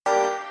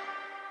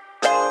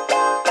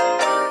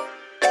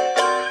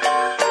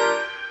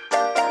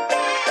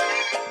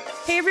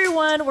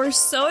everyone. We're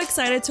so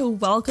excited to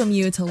welcome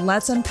you to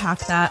Let's Unpack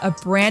That, a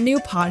brand new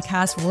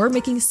podcast where we're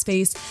making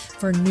space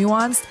for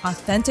nuanced,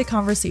 authentic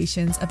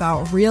conversations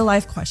about real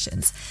life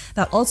questions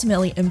that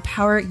ultimately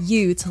empower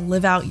you to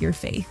live out your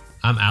faith.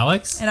 I'm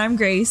Alex. And I'm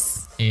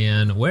Grace.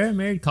 And we're a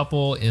married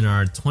couple in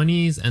our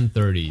 20s and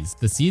 30s.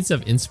 The seeds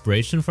of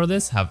inspiration for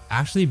this have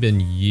actually been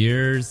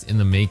years in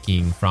the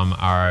making, from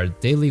our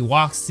daily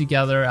walks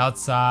together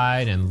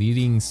outside and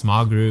leading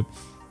small group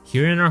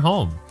here in our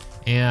home.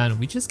 And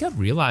we just kept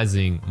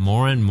realizing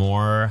more and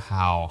more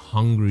how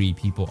hungry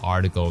people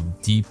are to go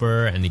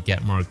deeper and to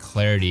get more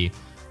clarity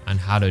on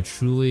how to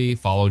truly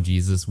follow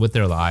Jesus with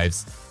their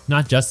lives,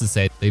 not just to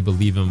say they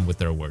believe him with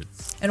their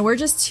words. And we're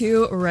just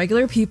two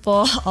regular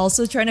people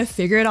also trying to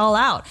figure it all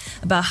out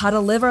about how to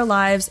live our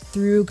lives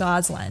through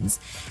God's lens.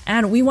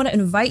 And we want to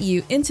invite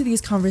you into these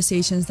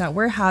conversations that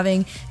we're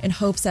having in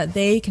hopes that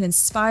they can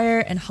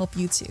inspire and help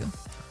you too.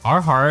 Our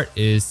heart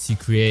is to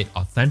create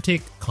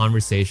authentic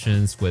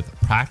conversations with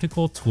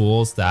practical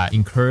tools that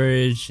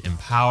encourage,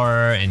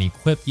 empower, and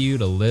equip you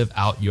to live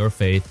out your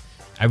faith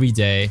every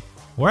day,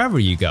 wherever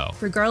you go.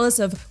 Regardless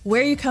of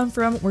where you come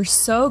from, we're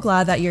so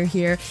glad that you're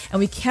here, and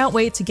we can't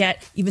wait to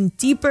get even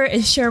deeper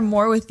and share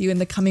more with you in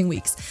the coming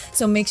weeks.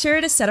 So make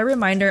sure to set a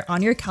reminder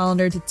on your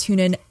calendar to tune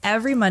in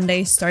every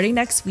Monday starting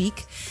next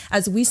week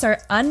as we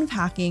start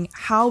unpacking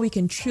how we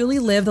can truly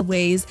live the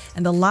ways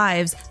and the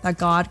lives that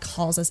God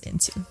calls us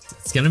into.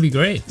 It's going to be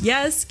great.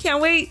 Yes,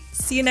 can't wait.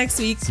 See you next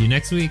week. See you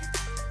next week.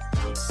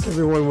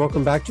 Everyone,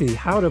 welcome back to the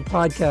How to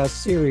Podcast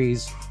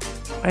series.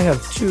 I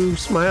have two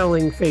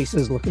smiling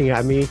faces looking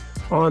at me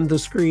on the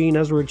screen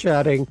as we're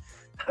chatting.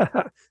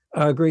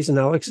 Grace and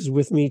Alex is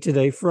with me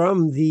today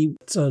from the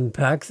Let's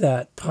Unpack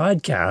That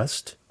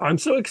podcast. I'm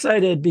so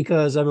excited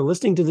because I'm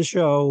listening to the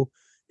show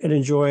and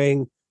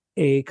enjoying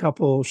a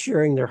couple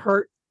sharing their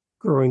heart,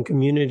 growing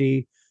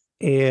community,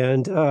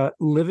 and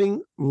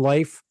living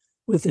life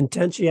with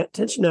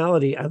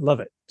intentionality. I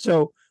love it.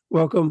 So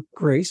welcome,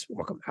 Grace.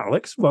 Welcome,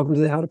 Alex. Welcome to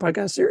the How to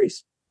Podcast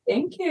series.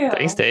 Thank you.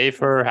 Thanks, Dave,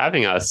 for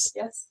having us.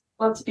 Yes.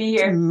 Love to be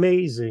here.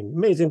 Amazing.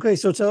 Okay,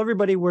 so tell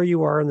everybody where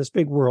you are in this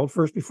big world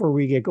first before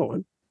we get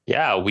going.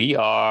 Yeah, we're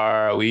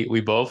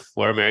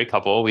a married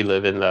couple. We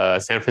live in the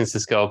San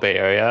Francisco Bay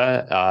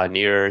Area,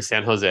 near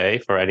San Jose,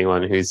 for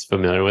anyone who's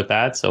familiar with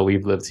that. So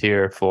we've lived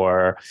here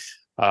for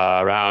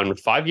around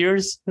 5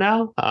 years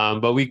now,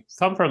 but we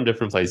come from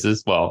different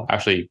places. Well,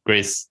 actually,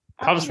 Grace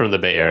comes from the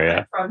Bay Area.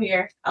 I'm from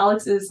here.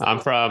 Alex is... I'm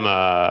from,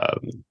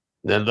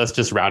 then let's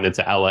just round it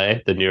to LA,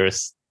 the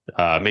nearest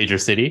major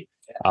city.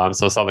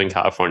 So Southern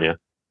California.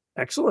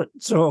 Excellent.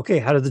 So, okay,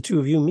 how did the two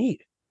of you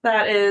meet?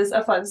 That is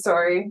a fun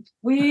story.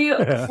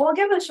 We'll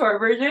give a short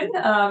version.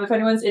 If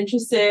anyone's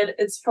interested,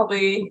 it's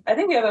probably, I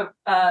think we have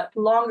a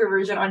longer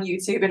version on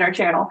YouTube in our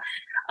channel.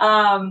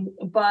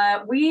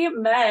 But we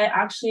met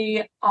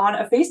actually on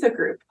a Facebook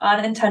group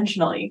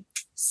unintentionally.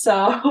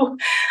 So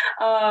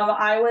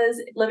I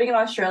was living in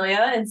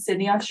Australia, in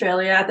Sydney,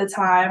 Australia at the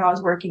time. I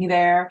was working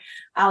there.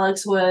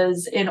 Alex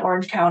was in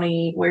Orange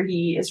County, where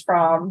he is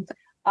from.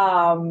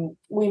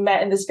 We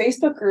met in this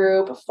Facebook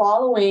group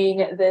following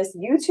this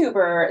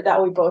YouTuber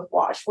that we both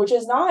watched, which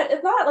is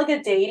it's not like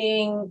a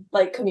dating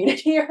like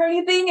community or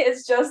anything.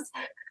 It's just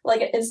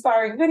like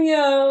inspiring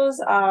videos.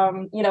 I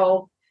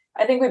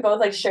think we both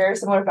like share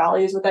similar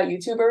values with that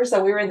YouTuber.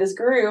 So we were in this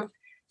group.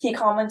 He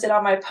commented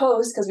on my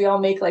post because we all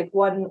make like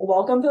one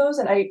welcome post,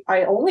 and I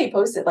only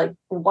posted like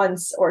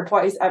once or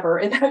twice ever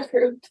in that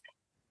group.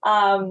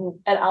 And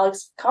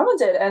Alex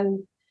commented,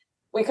 and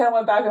we kind of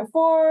went back and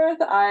forth.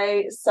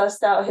 I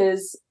sussed out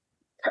his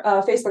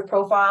Facebook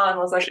profile and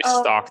was like, She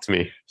stalked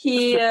me.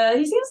 He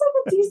seems like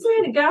a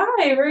decent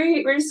guy,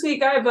 very, very sweet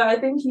guy, but I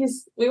think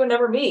we would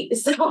never meet.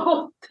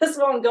 So this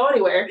won't go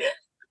anywhere.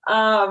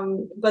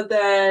 But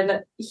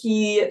then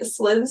he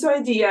slid into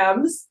my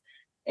DMs,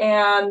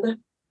 and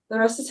the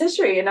rest is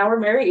history. And now we're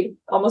married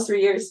almost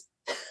 3 years.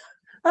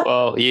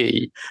 Well,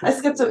 I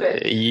skipped a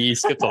bit. You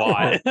skipped a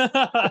lot.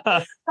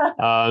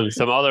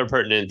 Some other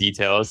pertinent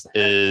details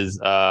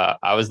is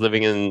I was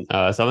living in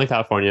Southern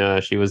California.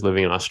 She was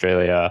living in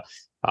Australia.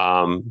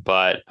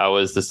 But I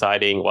was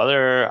deciding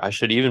whether I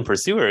should even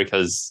pursue her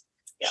because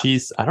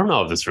I don't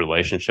know if this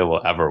relationship will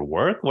ever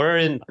work. We're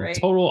in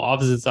total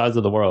opposite sides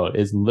of the world.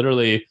 It's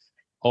literally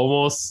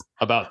almost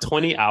about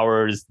 20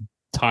 hours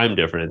time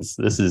difference.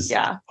 This is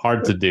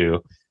hard to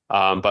do.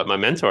 But my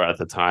mentor at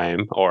the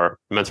time, or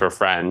mentor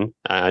friend,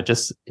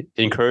 just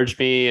encouraged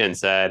me and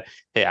said,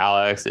 "Hey,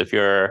 Alex, if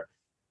you're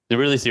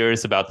really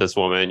serious about this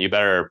woman, you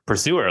better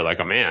pursue her like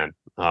a man."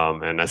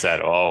 And I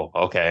said, "Oh,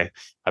 okay,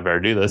 I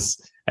better do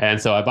this."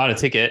 And so I bought a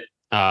ticket,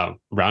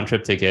 round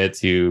trip ticket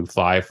to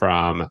fly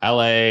from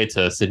LA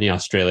to Sydney,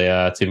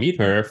 Australia to meet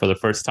her for the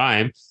first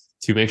time,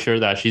 to make sure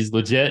that she's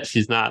legit.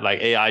 She's not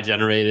like AI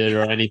generated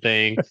or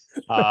anything.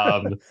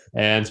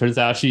 And turns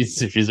out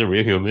she's a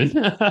real human.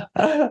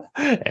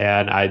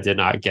 And I did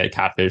not get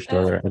catfished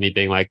or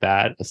anything like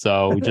that.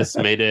 So we just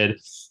made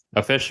it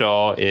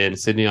official in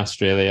Sydney,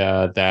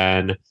 Australia.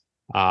 Then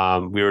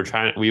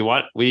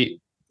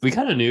we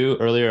kind of knew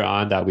earlier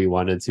on that we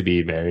wanted to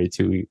be married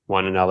to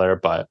one another,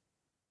 but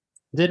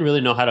didn't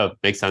really know how to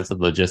make sense of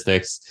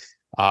logistics.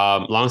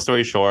 Long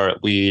story short,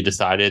 we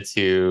decided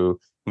to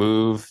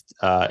move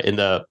in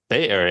the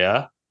Bay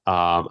Area.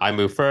 I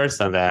moved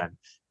first, and then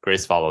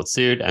Grace followed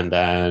suit, and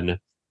then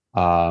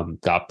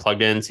got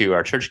plugged into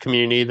our church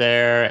community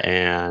there.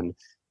 And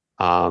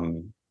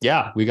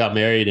we got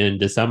married in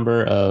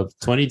December of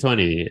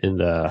 2020 in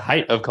the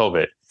height of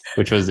COVID,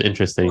 which was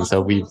interesting.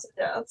 So we've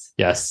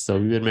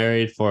been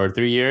married for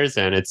 3 years,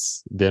 and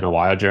it's been a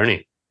wild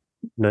journey.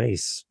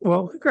 Nice.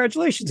 Well,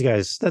 congratulations,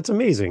 guys. That's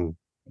amazing.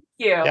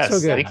 Yeah. Yes, So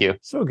good. thank you.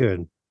 So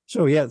good.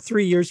 So yeah,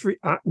 3 years for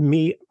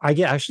me. I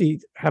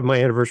actually have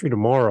my anniversary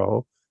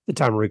tomorrow, the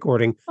time of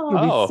recording.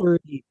 It'll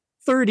be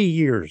 30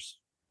 years.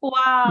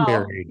 Wow.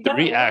 Married. You got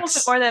a little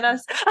bit more than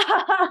us.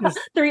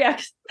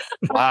 3x.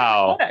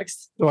 Wow.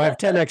 10x. So I have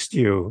 10x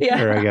you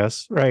there, I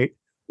guess, right?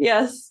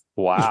 Yes.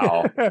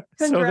 Wow.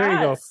 So there you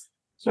go.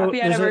 So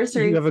Happy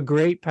anniversary. You have a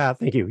great path.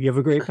 Thank you. You have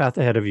a great path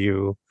ahead of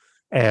you.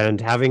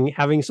 And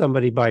having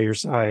somebody by your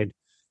side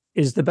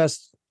is the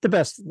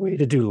best way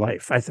to do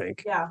life, I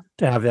think. Yeah.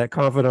 To have that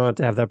confidant,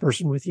 to have that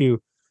person with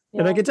you. Yeah.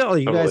 And I can tell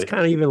you guys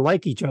kind of even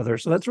like each other.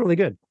 So that's really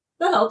good.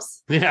 That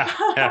helps. Yeah,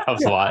 that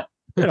helps a lot.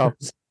 It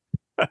helps.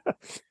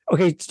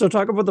 Okay, so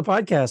talk about the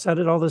podcast. How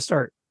did all this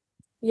start?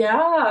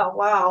 Yeah,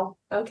 wow.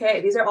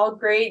 Okay, these are all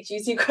great,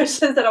 juicy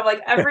questions that I'm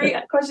like, every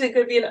question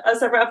could be a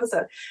separate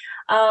episode.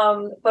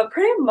 But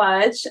pretty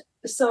much,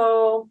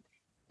 so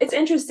it's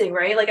interesting,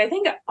 right? Like, I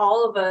think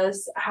all of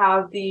us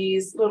have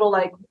these little,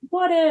 like,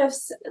 what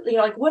ifs,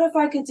 like, what if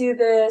I could do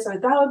this? Or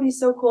that would be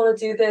so cool to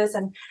do this.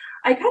 And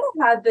I kind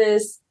of had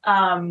this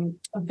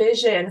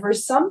vision for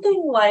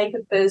something like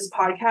this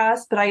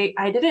podcast, but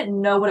I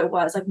didn't know what it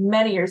was, like,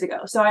 many years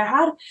ago. So I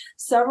had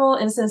several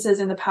instances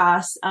in the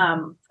past.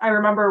 I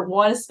remember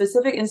one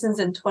specific instance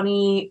in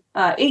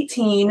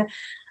 2018,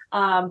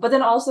 but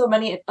then also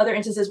many other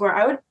instances where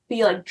I would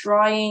be like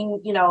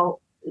drawing,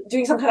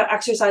 doing some kind of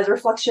exercise,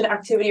 reflection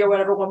activity or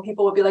whatever, when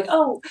people would be like,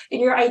 oh, in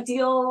your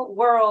ideal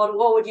world,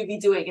 what would you be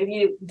doing if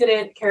you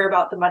didn't care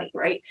about the money,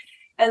 right?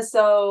 And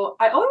so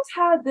I always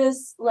had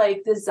this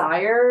like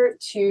desire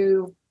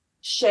to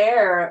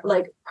share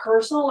like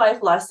personal life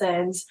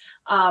lessons,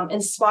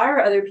 inspire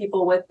other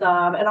people with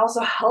them, and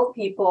also help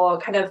people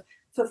kind of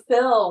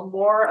fulfill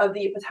more of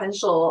the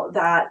potential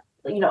that,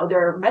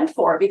 they're meant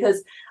for.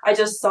 Because I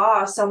just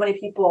saw so many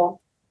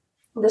people,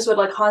 this would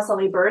like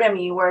constantly burden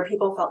me, where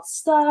people felt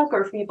stuck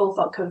or people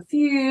felt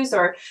confused,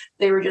 or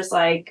they were just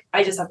like,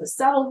 I just have to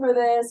settle for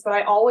this. But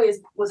I always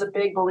was a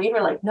big believer,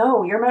 like,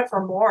 no, you're meant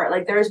for more.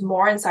 Like, there's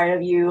more inside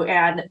of you,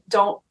 and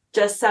don't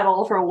just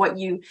settle for what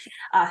you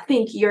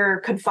think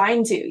you're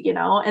confined to,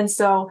 And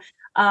so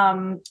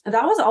that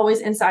was always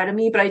inside of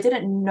me, but I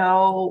didn't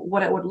know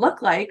what it would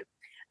look like.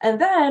 And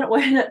then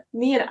when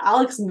me and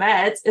Alex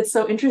met, it's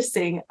so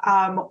interesting.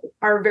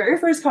 Our very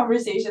first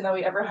conversation that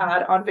we ever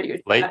had on video.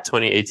 Late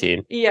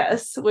 2018.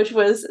 Yes, which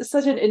was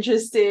such an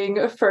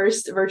interesting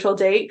first virtual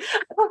date.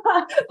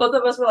 Both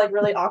of us were like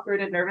really awkward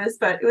and nervous,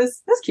 but it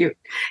was cute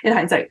in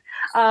hindsight.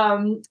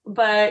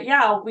 But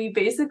yeah, we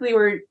basically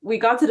we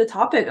got to the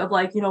topic of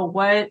like,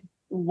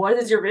 what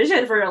is your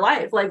vision for your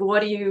life? Like, what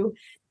do you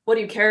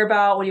care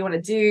about? What do you want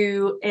to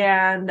do?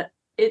 And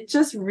it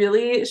just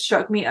really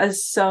struck me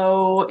as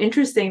so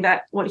interesting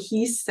that what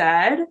he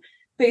said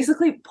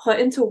basically put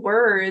into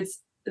words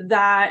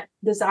that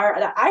desire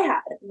that I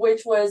had,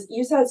 which was,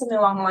 you said something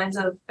along the lines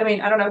of, I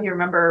don't know if you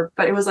remember,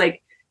 but it was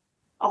like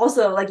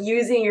also like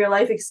using your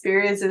life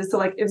experiences to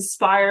like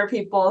inspire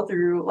people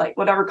through like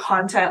whatever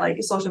content,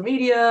 like social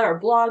media or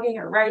blogging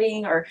or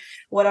writing or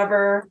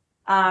whatever.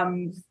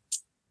 And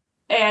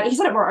he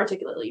said it more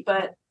articulately,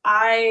 but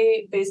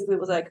I basically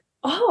was like,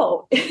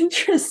 oh,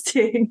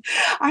 interesting.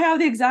 I have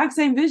the exact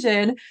same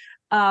vision.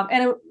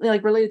 And it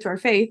like related to our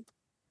faith.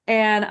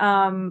 And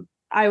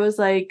I was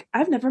like,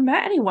 I've never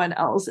met anyone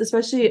else,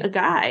 especially a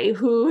guy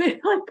who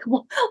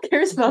like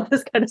cares about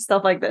this kind of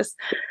stuff like this.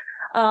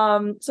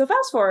 So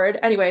fast forward,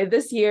 anyway,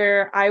 this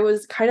year I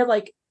was kind of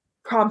like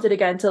prompted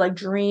again to like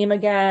dream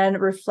again,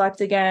 reflect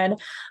again.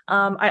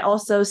 I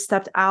also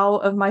stepped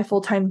out of my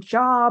full-time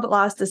job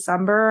last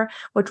December,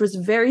 which was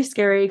very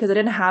scary because I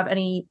didn't have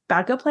any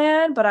backup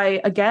plan. But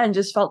I, again,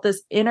 just felt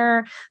this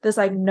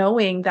like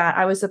knowing that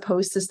I was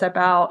supposed to step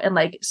out and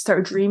like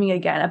start dreaming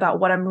again about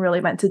what I'm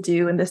really meant to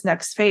do in this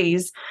next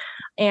phase.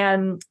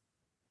 And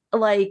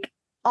like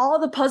all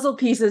the puzzle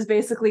pieces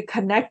basically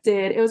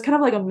connected. It was kind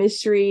of like a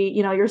mystery,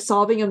 you're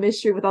solving a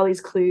mystery with all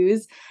these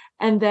clues.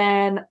 And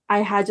then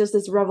I had just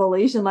this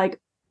revelation, like,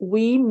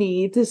 we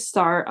need to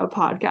start a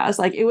podcast.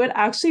 Like, it would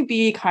actually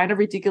be kind of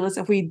ridiculous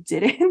if we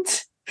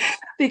didn't,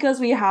 because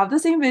we have the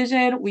same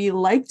vision. We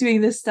like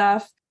doing this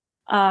stuff.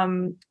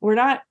 We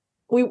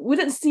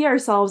wouldn't see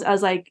ourselves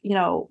as like,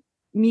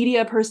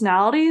 media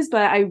personalities,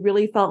 but I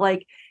really felt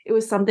like it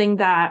was something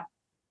that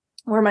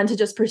we're meant to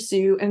just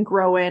pursue and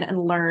grow in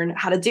and learn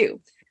how to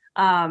do.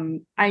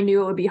 I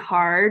knew it would be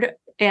hard.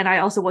 And I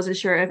also wasn't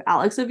sure if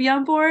Alex would be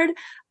on board.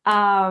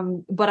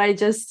 But I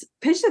just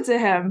pitched it to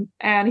him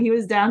and he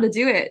was down to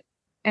do it.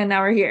 And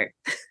now we're here.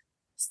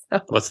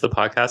 So. What's the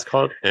podcast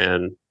called?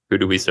 And Who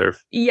do we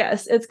serve?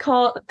 Yes, it's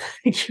called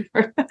thank you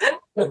for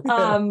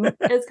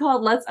it's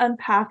called Let's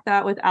Unpack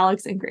That with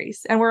Alex and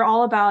Grace. And we're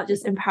all about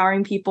just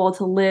empowering people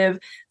to live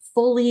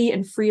fully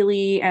and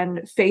freely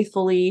and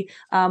faithfully,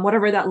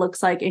 whatever that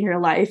looks like in your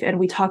life. And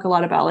we talk a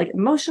lot about like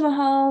emotional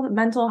health,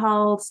 mental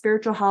health,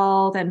 spiritual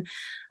health, and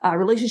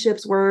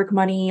relationships, work,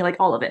 money, like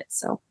all of it.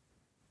 So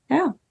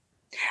yeah.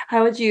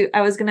 I was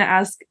going to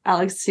ask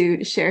Alex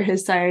to share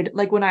his side.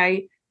 Like when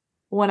I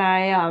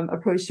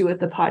approached you with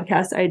the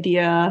podcast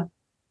idea,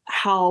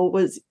 how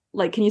was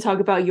like, can you talk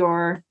about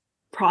your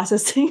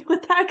processing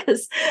with that?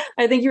 Because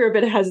I think you were a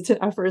bit hesitant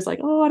at first, like,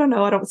 oh, I don't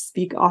know, I don't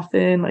speak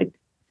often, like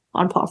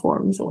on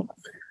platforms or whatnot.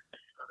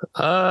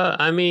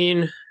 I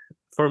mean,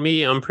 for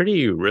me, I'm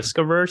pretty risk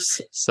averse.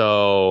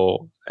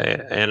 So,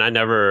 and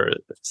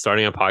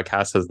starting a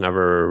podcast has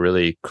never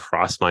really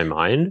crossed my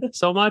mind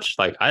so much.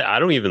 Like, I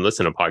don't even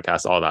listen to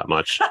podcasts all that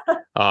much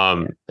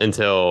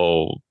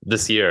until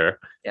this year.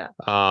 Yeah.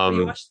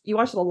 You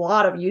watched a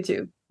lot of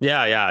YouTube.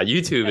 Yeah.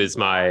 YouTube is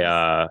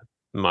my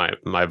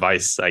my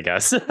vice, I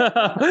guess.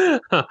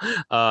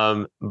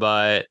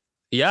 But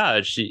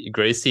yeah,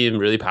 Grace seemed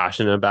really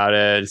passionate about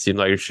it. It seemed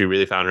like she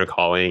really found her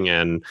calling.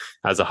 And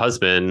as a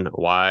husband,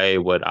 why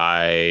would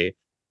I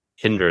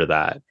hinder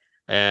that?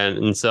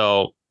 And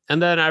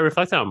then I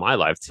reflected on my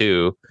life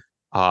too.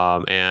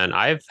 And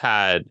I've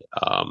had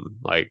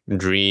like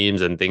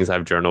dreams and things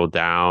I've journaled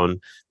down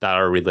that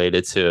are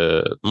related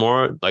to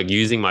more like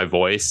using my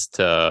voice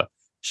to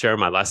share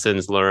my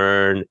lessons,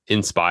 learn,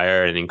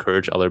 inspire, and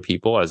encourage other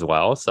people as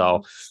well.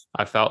 So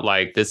I felt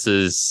like this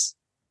is,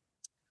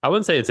 I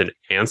wouldn't say it's an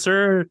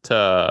answer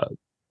to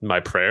my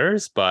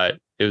prayers, but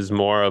it was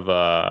more of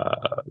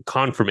a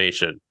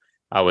confirmation,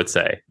 I would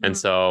say. And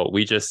so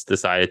we just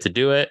decided to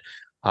do it.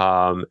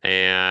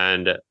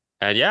 And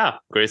yeah,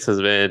 Grace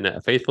has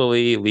been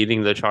faithfully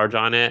leading the charge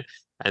on it.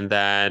 And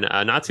then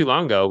not too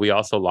long ago, we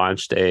also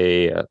launched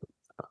I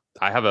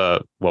have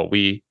a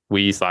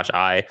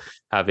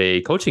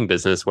coaching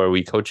business where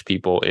we coach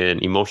people in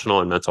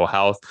emotional and mental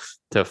health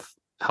to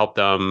help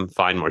them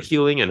find more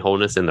healing and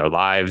wholeness in their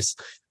lives,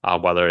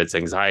 whether it's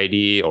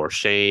anxiety or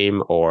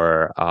shame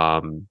or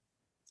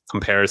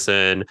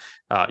comparison,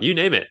 you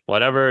name it,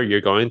 whatever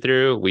you're going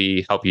through,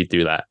 we help you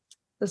through that.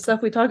 The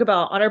stuff we talk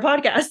about on our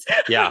podcast.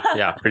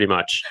 yeah, pretty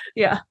much.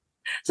 Yeah.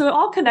 So it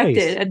all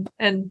connected. Nice.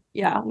 And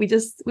yeah, we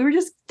were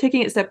just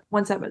taking it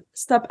one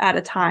step at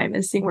a time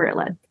and seeing where it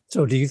led.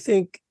 So do you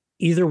think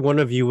either one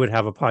of you would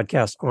have a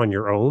podcast on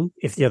your own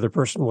if the other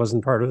person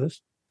wasn't part of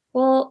this?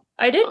 Well,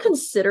 I did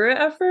consider it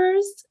at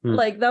first.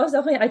 Like that was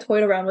definitely, I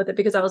toyed around with it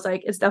because I was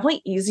like, it's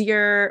definitely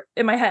easier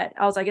in my head.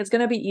 I was like, it's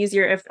going to be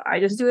easier if I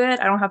just do it.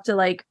 I don't have to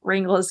like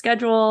wrangle a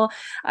schedule.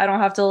 I don't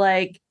have to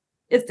like,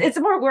 it's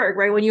more work,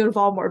 right? When you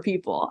involve more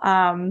people.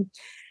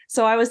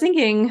 So I was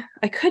thinking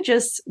I could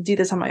just do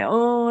this on my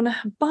own,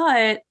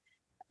 but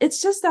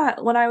it's just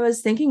that when I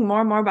was thinking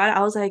more and more about it,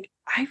 I was like,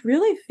 I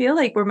really feel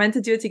like we're meant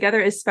to do it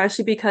together,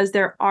 especially because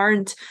there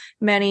aren't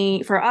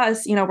many for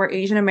us. You know, we're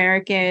Asian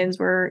Americans.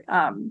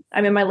 I'm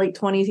in my late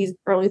 20s, he's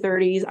early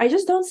 30s. I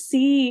just don't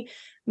see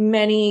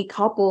many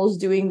couples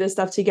doing this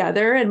stuff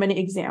together and many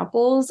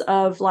examples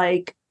of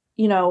like,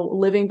 you know,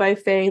 living by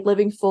faith,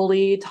 living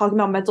fully, talking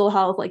about mental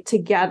health, like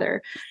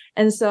together.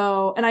 And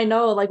so, and I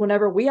know like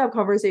whenever we have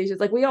conversations,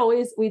 like we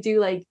do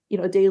like, you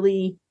know,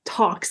 daily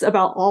talks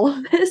about all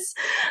of this.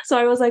 So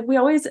I was like, we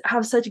always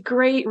have such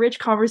great, rich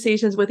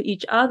conversations with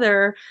each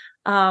other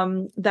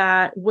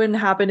that wouldn't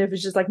happen if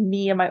it's just like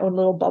me and my own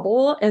little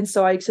bubble. And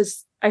so I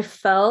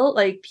felt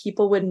like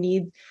people would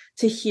need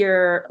to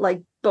hear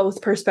like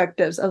both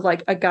perspectives of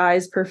like a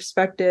guy's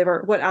perspective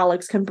or what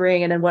Alex can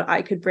bring and then what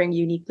I could bring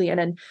uniquely and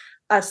then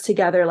us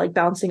together like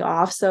bouncing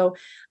off. So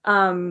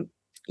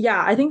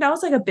yeah, I think that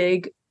was like a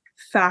big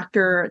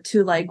factor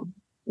to like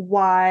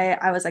why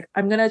I was like,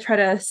 I'm gonna try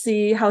to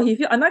see how he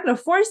feels. I'm not gonna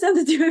force him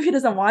to do it if he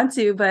doesn't want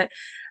to, but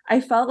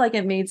I felt like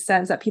it made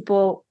sense that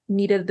people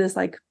needed this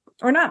like,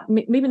 or not,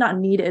 maybe not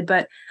needed,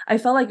 but I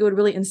felt like it would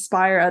really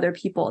inspire other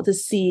people to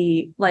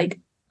see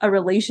like a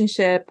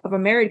relationship of a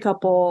married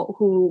couple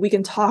who we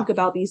can talk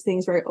about these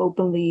things very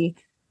openly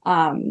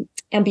and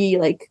be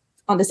like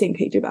on the same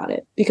page about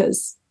it.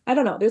 Because I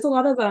don't know, there's a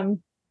lot of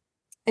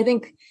I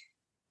think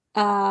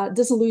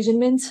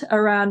disillusionment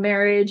around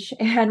marriage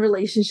and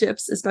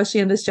relationships, especially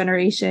in this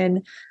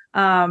generation.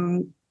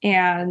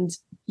 And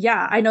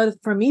yeah, I know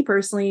that for me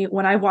personally,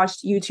 when I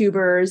watched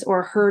YouTubers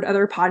or heard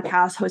other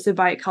podcasts hosted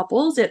by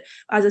couples,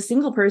 as a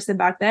single person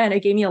back then,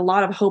 it gave me a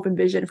lot of hope and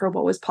vision for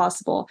what was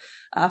possible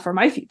for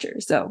my future.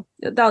 So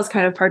that was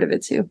kind of part of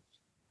it too.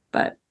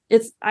 But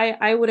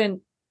I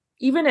wouldn't,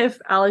 even if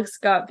Alex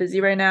got busy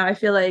right now, I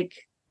feel like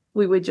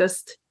we would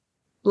just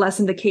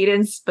lessen the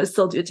cadence, but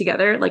still do it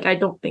together. Like, I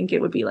don't think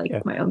it would be like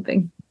my own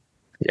thing.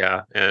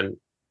 Yeah. And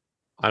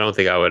I don't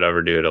think I would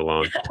ever do it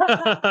alone.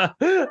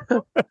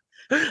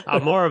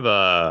 I'm more of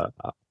a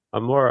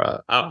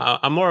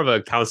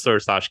counselor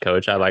 /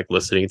 coach. I like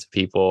listening to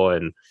people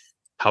and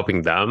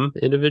helping them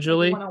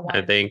individually.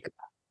 I think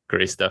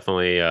Grace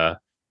definitely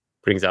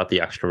brings out the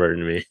extrovert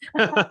in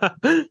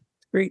me.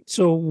 Great.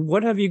 So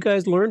what have you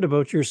guys learned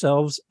about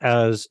yourselves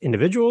as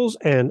individuals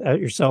and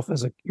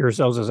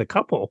yourselves as a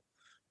couple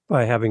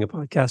by having a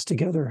podcast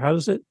together?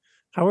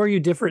 How are you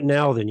different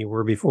now than you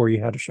were before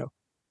you had a show?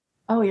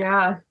 Oh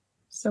yeah,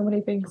 so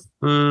many things.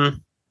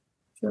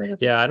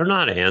 Yeah, I don't know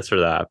how to answer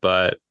that,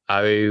 but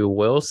I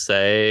will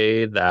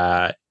say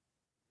that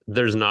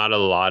there's not a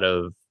lot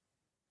of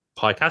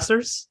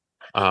podcasters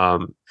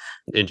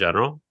in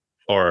general,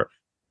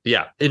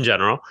 in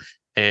general.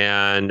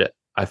 And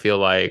I feel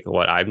like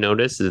what I've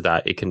noticed is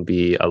that it can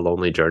be a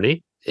lonely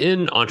journey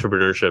in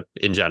entrepreneurship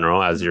in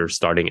general as you're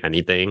starting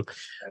anything,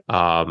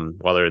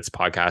 whether it's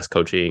podcast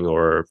coaching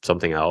or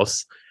something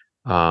else.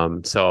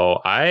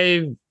 So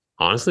I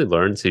honestly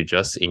learned to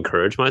just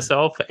encourage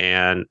myself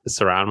and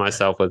surround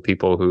myself with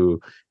people who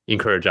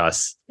encourage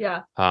us.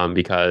 Yeah.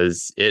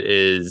 Because it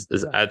is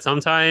at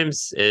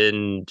sometimes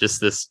in just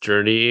this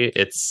journey,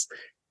 it's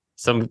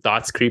some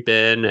thoughts creep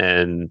in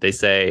and they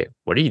say,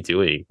 "What are you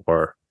doing?"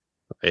 Or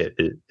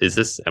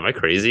am I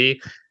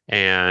crazy?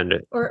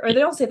 And or they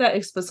don't say that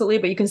explicitly,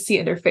 but you can see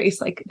it in their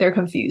face, like they're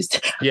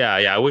confused.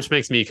 yeah, which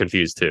makes me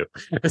confused too.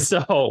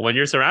 So when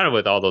you're surrounded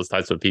with all those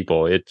types of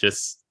people, it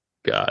just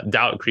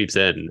doubt creeps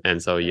in,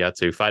 and so you have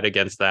to fight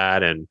against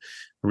that and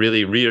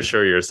really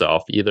reassure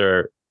yourself,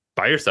 either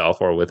by yourself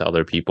or with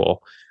other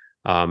people.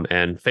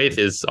 And faith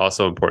is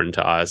also important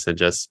to us, and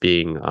just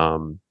being,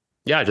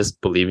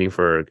 just believing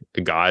for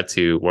God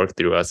to work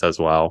through us as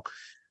well.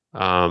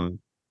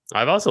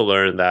 I've also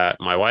learned that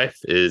my wife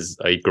is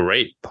a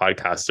great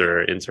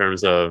podcaster in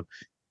terms of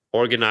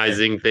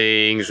organizing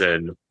things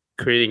and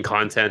creating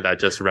content that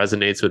just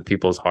resonates with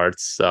people's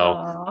hearts. So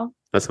Aww.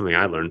 That's something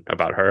I learned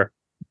about her.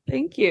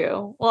 Thank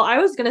you. Well, I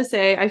was going to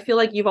say, I feel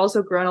like you've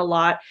also grown a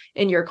lot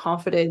in your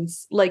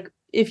confidence. Like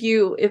if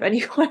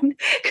anyone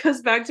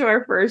goes back to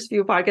our first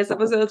few podcast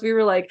episodes, we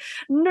were like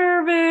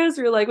nervous.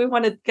 We were like, we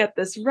want to get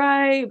this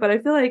right. But I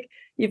feel like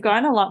you've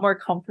gotten a lot more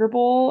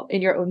comfortable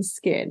in your own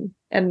skin.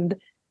 And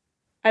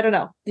I don't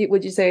know.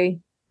 Would you say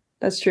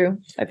that's true?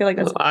 I feel like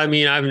that's... I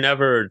mean, I've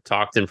never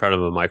talked in front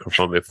of a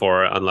microphone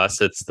before,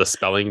 unless it's the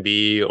spelling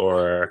bee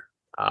or,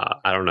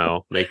 I don't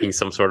know, making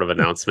some sort of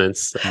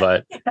announcements.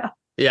 But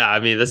yeah,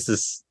 I mean, this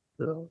is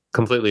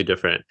completely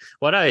different.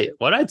 What I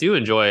do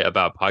enjoy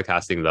about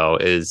podcasting, though,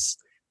 is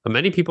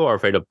many people are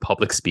afraid of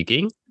public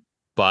speaking.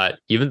 But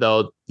even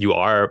though you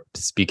are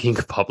speaking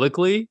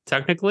publicly,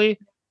 technically,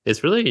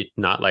 it's really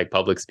not like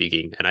public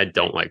speaking. And I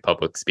don't like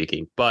public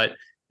speaking. But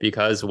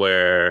because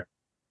we're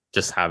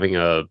just having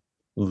a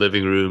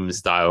living room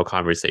style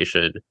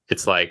conversation,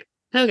 it's like,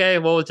 okay,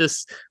 we'll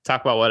just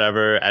talk about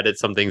whatever, edit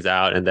some things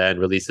out, and then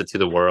release it to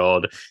the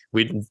world.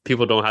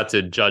 People don't have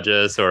to judge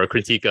us or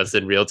critique us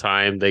in real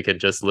time. They can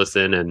just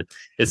listen, and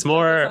it's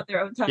more,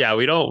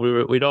 we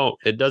don't.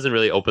 It doesn't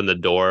really open the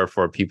door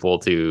for people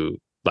to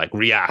like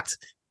react,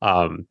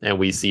 and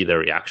we see their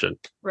reaction,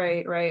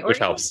 right, which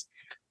helps.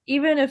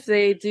 Even if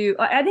they do,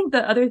 I think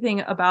the other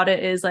thing about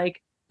it is like,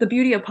 the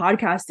beauty of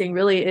podcasting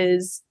really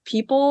is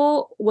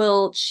people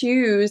will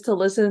choose to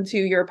listen to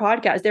your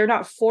podcast. They're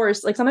not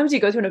forced. Like sometimes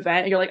you go to an event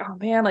and you're like, oh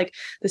man, like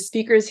the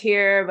speaker's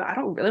here, but I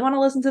don't really want to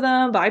listen to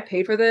them, but I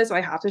paid for this, so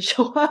I have to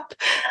show up.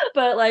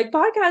 But like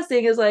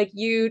podcasting is like,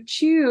 you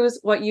choose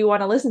what you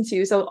want to listen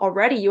to. So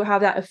already you have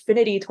that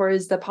affinity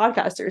towards the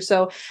podcaster.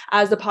 So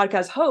as the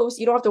podcast host,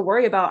 you don't have to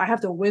worry about, I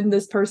have to win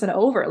this person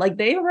over. Like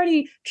they've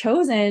already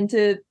chosen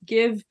to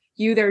give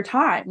you their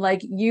time.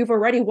 Like you've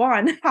already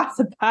won half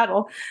the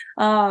battle.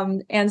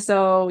 And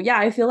so, yeah,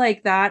 I feel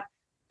like that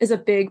is a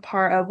big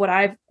part of what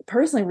I've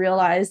personally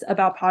realized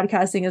about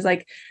podcasting is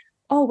like,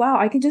 oh, wow,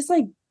 I can just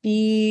like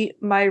be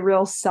my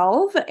real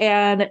self.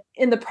 And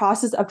in the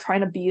process of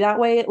trying to be that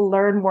way,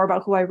 learn more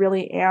about who I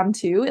really am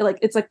too.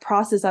 It's like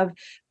process of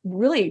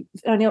really,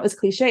 I know it's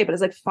cliche, but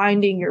it's like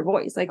finding your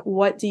voice. Like,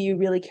 what do you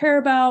really care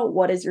about?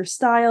 What is your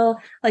style?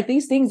 Like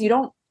these things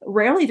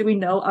rarely do we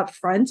know up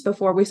front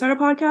before we start a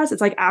podcast.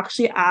 It's like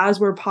actually as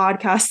we're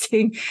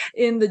podcasting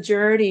in the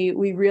journey,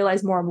 we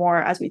realize more and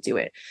more as we do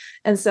it.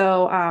 And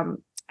so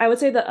I would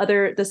say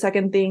the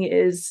second thing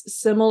is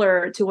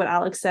similar to what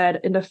Alex said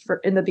in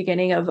the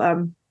beginning of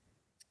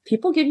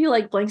people give you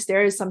like blank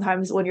stares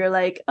sometimes when you're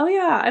like, oh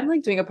yeah, I'm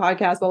like doing a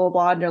podcast, blah, blah,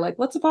 blah. And they're like,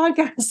 what's a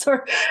podcast?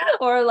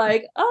 Or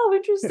like, oh,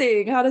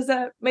 interesting. How does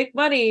that make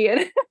money?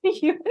 And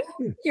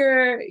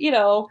you're,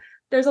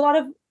 there's a lot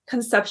of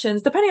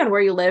conceptions depending on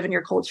where you live and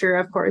your culture,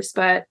 of course.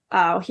 But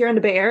here in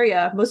the Bay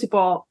Area, most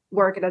people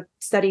work at a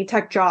steady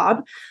tech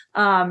job.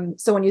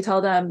 So when you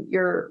tell them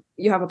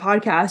you have a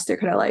podcast, they're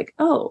kind of like,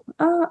 oh,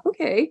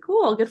 okay,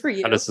 cool, good for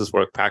you. How does this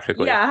work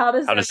practically? Yeah, how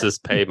does this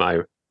pay my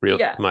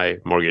my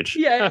mortgage?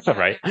 Yeah.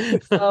 Right.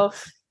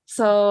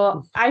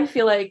 So I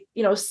feel like,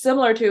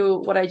 similar to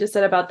what I just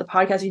said about the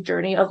podcasting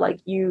journey of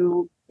like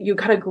you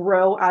kind of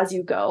grow as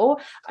you go.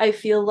 I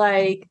feel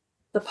like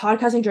the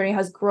podcasting journey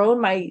has grown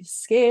my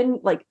skin,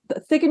 like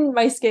thickened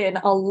my skin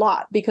a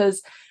lot,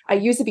 because I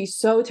used to be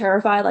so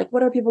terrified. Like,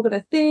 what are people going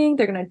to think?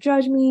 They're going to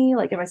judge me.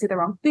 Like, if I say the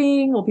wrong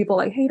thing, will people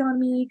like hate on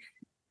me?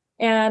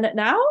 And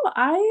now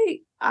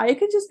I I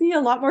could just be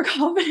a lot more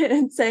confident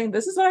in saying,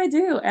 this is what I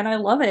do. And I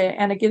love it.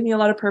 And it gives me a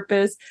lot of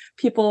purpose.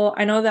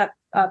 I know that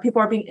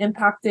people are being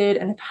impacted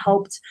and have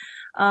helped.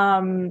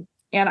 And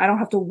I don't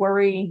have to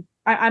worry.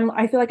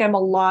 I feel like I'm a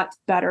lot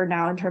better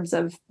now in terms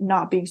of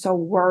not being so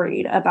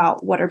worried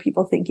about what are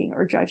people thinking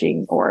or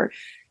judging, or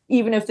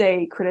even if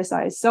they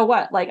criticize. So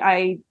what? Like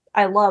I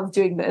love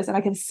doing this, and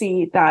I can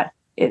see that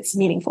it's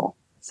meaningful.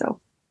 So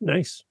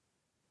nice.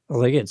 I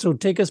like it. So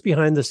take us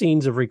behind the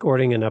scenes of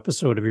recording an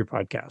episode of your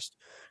podcast.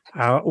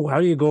 How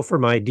do you go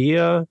from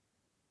idea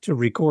to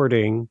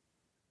recording?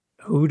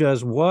 Who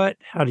does what?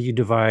 How do you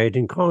divide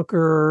and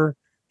conquer?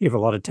 You have a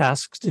lot of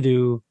tasks to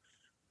do.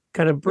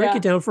 Kind of break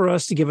it down for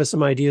us to give us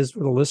some ideas for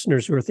the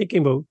listeners who are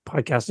thinking about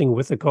podcasting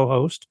with a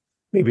co-host,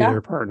 maybe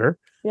their partner.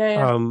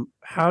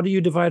 How do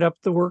you divide up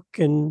the work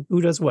and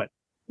who does what?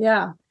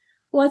 Yeah.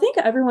 Well, I think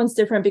everyone's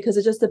different because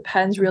it just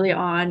depends really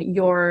on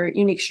your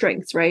unique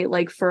strengths, right?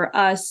 Like for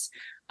us,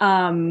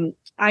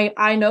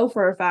 I know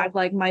for a fact,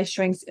 like my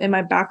strengths in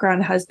my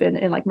background has been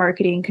in like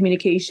marketing,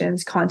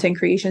 communications, content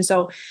creation.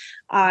 So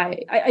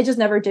I just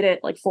never did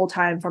it like full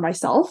time for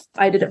myself.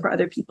 I did it for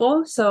other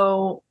people.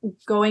 So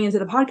going into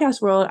the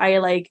podcast world, I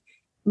like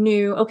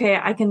knew, okay,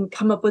 I can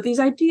come up with these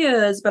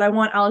ideas, but I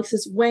want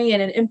Alex's weigh in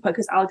and input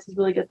because Alex has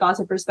really good thoughts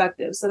and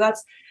perspectives. So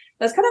that's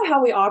kind of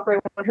how we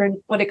operate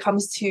when it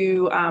comes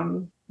to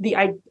the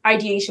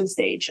ideation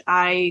stage.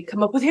 I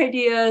come up with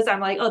ideas. I'm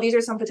like, oh, these are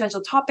some potential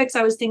topics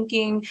I was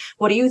thinking.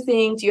 What do you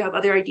think? Do you have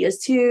other ideas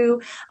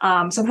too?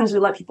 Sometimes we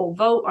let people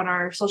vote on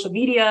our social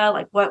media.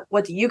 Like,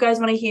 what do you guys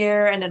want to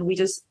hear? And then we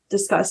just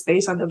discuss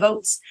based on the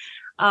votes.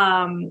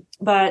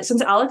 But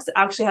since Alex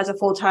actually has a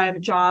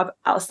full-time job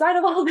outside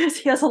of all this,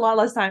 he has a lot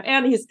less time,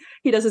 and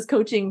he does his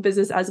coaching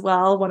business as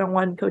well,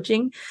 one-on-one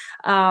coaching.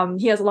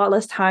 He has a lot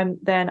less time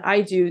than I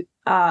do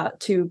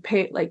to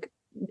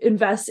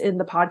invest in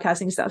the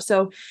podcasting stuff.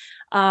 So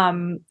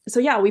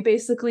yeah, we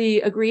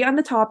basically agree on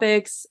the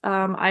topics.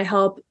 I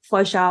help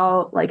flesh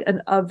out like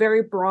a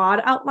very broad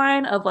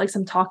outline of like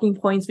some talking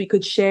points we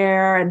could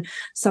share and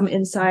some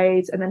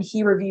insights. And then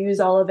he reviews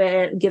all of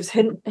it and gives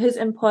his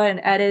input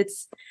and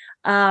edits.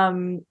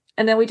 And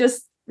then we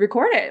just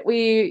record it.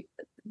 We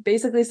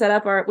basically set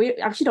up we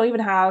actually don't even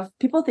have,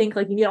 people think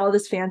like you need all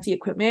this fancy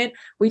equipment.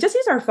 We just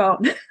use our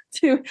phone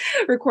to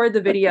record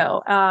the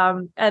video.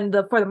 And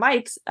for the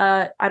mics,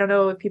 I don't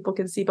know if people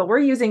can see, but we're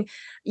using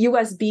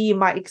USB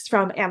mics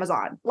from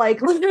Amazon, like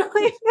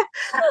literally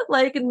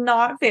like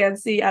not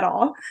fancy at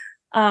all.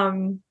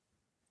 And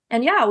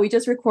yeah, we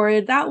just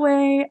recorded that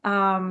way.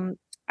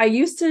 I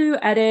used to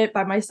edit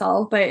by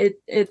myself, but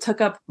it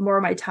took up more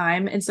of my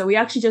time. And so we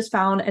actually just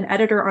found an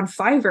editor on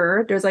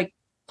Fiverr. There's like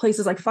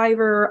places like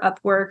Fiverr,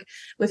 Upwork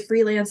with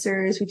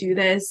freelancers who do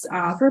this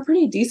for a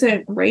pretty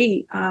decent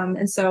rate.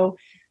 And so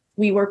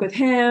we work with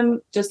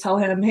him, just tell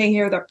him, hey,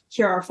 here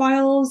are our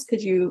files.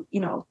 Could you,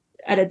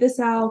 edit this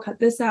out, cut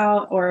this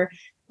out, or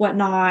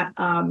whatnot.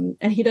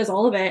 And he does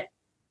all of it.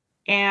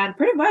 And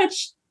pretty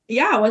much,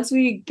 yeah, once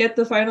we get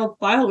the final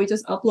file, we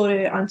just upload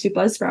it onto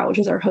Buzzsprout, which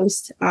is our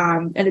host,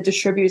 and it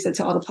distributes it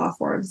to all the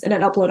platforms, and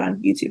then upload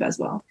on YouTube as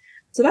well.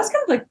 So that's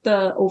kind of like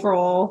the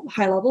overall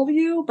high level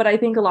view. But I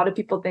think a lot of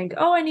people think,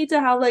 oh, I need to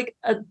have like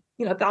a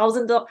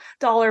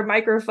 $1,000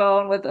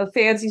 microphone with a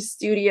fancy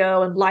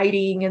studio and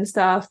lighting and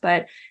stuff.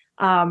 But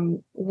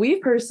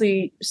we've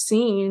personally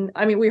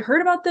we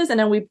heard about this, and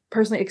then we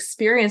personally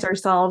experienced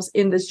ourselves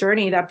in this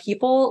journey that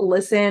people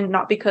listen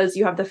not because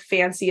you have the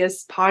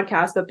fanciest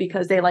podcast, but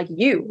because they like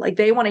you, like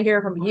they want to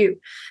hear from you.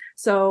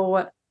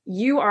 So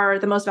you are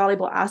the most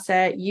valuable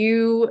asset.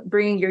 You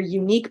bring your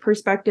unique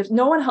perspectives.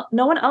 No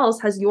one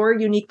else has your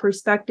unique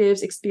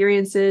perspectives,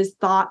 experiences,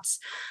 thoughts,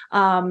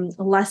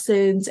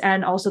 lessons,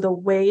 and also the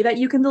way that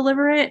you can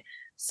deliver it.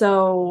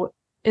 So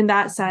in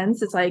that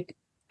sense, it's like,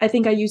 I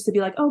think I used to be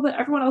like, oh, but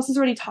everyone else is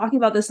already talking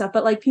about this stuff.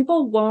 But like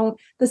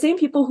the same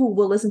people who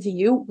will listen to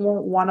you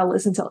won't want to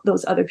listen to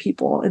those other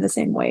people in the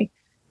same way.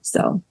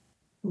 So.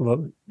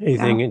 Well,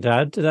 anything to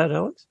add to that,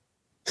 Alex?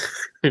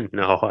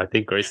 No, I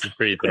think Grace is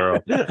pretty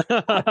thorough.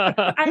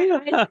 I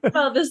know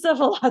about this stuff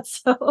a lot,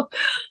 so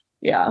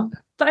yeah.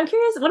 But I'm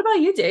curious, what about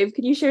you, Dave?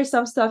 Can you share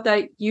some stuff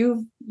that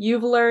you've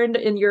learned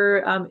in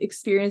your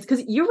experience?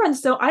 Because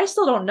I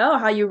still don't know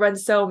how you run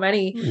so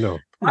many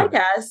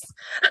podcasts.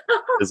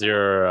 Does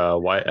your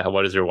wife?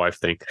 What does your wife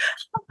think?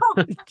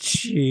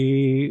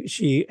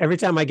 She every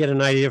time I get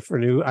an idea for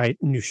a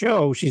new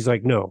show, she's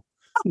like, no,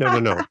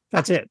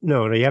 that's it.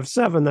 No, you have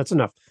 7. That's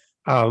enough.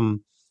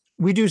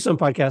 We do some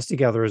podcasts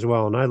together as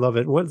well, and I love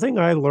it. One thing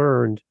I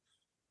learned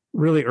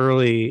really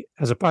early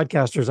as a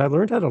podcaster is I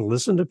learned how to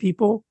listen to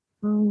people,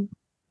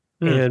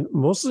 and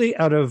mostly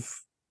out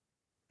of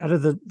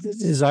the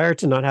desire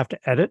to not have to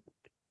edit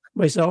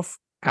myself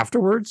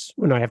afterwards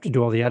when I have to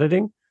do all the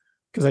editing,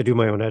 because I do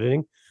my own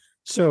editing.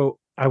 So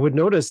I would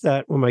notice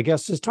that when my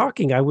guest is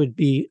talking, I would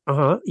be,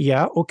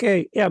 yeah,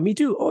 okay, yeah, me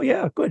too. Oh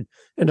yeah, good.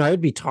 And I would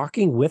be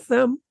talking with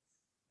them.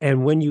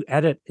 And when you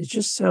edit, it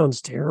just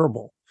sounds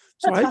terrible.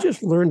 So I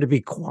just learned to be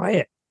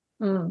quiet.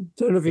 So I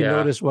don't know if you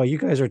notice while you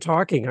guys are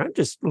talking, I'm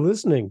just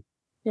listening.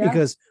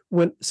 Because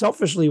when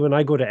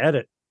I go to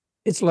edit,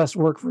 it's less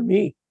work for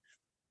me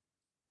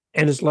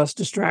and it's less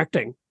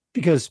distracting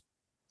because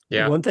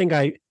one thing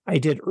I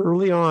did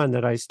early on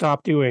that I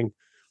stopped doing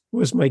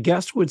was my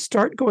guests would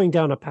start going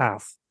down a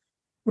path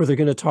where they're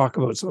going to talk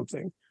about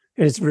something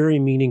and it's very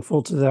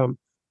meaningful to them.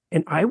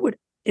 And I would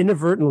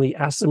inadvertently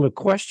ask them a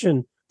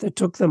question that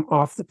took them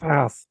off the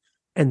path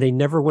and they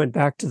never went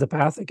back to the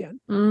path again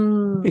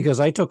because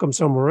I took them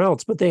somewhere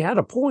else, but they had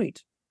a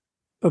point.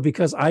 But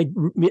because I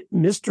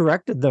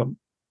misdirected them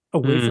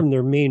away from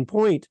their main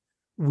point,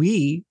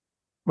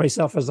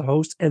 myself as a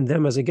host and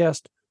them as a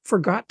guest,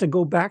 forgot to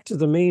go back to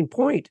the main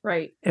point.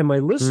 Right. And my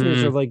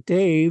listeners are like,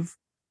 Dave,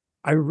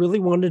 I really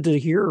wanted to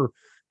hear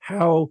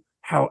how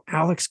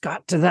Alex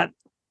got to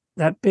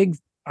that big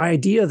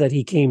idea that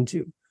he came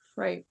to.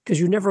 Right. Because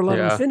you never let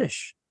him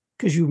finish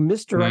because you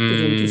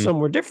misdirected him to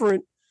somewhere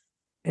different.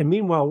 And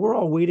meanwhile, we're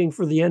all waiting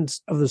for the end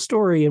of the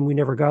story and we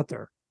never got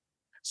there.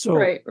 So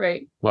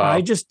right. Wow. I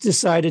just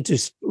decided to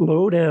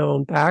slow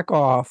down, back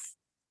off.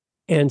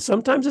 And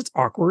sometimes it's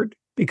awkward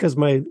because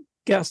my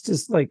guest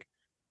is like,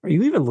 are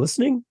you even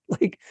listening?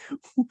 Like,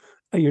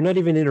 you're not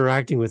even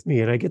interacting with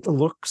me. And I get the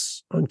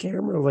looks on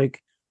camera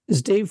like,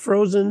 is Dave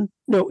frozen?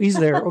 No, he's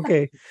there.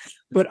 Okay.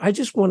 But I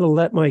just want to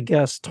let my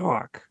guests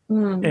talk.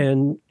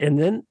 And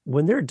then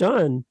when they're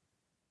done,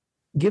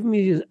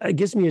 it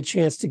gives me a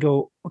chance to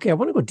go, okay, I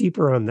want to go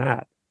deeper on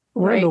that. I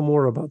want to know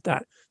more about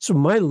that. So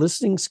my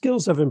listening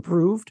skills have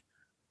improved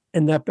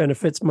and that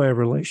benefits my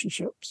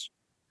relationships,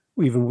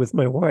 even with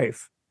my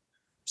wife.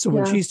 So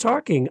when she's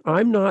talking,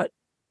 I'm not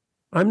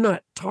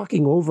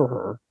talking over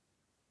her.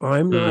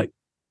 I'm not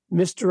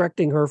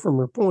misdirecting her from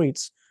her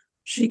points.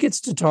 She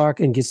gets to talk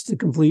and gets to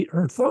complete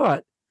her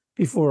thought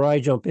before I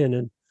jump in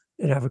and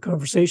have a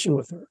conversation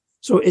with her.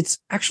 So it's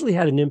actually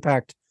had an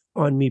impact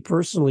on me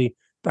personally.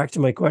 Back to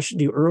my question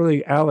to you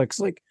earlier, Alex,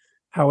 like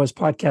how has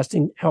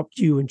podcasting helped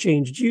you and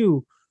changed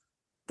you?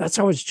 That's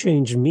how it's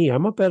changed me.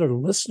 I'm a better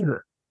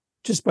listener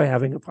just by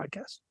having a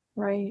podcast.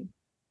 Right.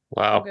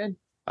 Wow. Good.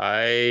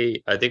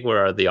 I think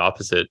we're the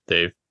opposite,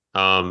 Dave.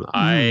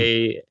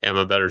 I am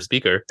a better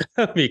speaker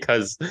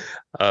because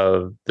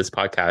of this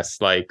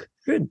podcast. Like,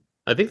 good.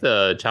 I think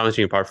the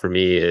challenging part for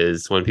me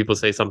is when people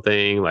say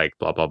something like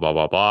blah, blah, blah,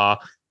 blah, blah.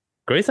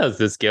 Grace has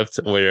this gift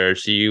where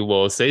she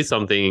will say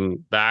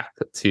something back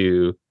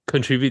to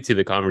contribute to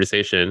the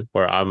conversation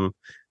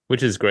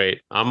which is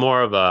great. I'm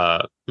more of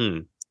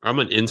I'm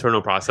an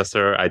internal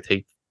processor. I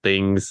take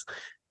things,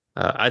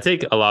 I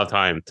take a lot of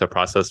time to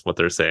process what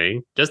they're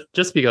saying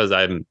just because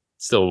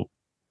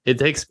it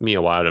takes me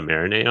a while to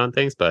marinate on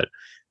things, but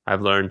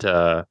I've learned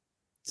to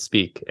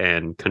speak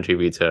and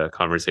contribute to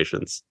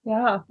conversations.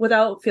 Yeah,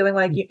 without feeling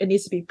like it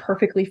needs to be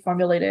perfectly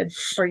formulated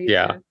for you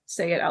to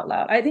say it out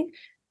loud. I think,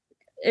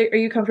 are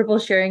you comfortable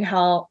sharing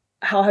how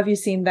have you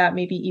seen that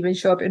maybe even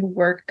show up in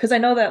work? Because I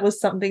know that was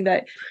something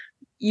that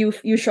you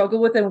struggle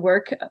with in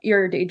work,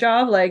 your day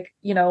job, like,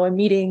 in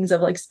meetings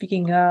of like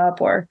speaking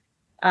up or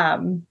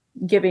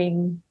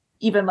giving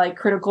even like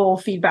critical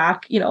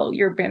feedback,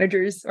 your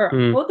managers or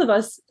both of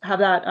us have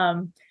that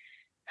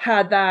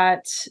had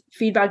that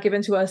feedback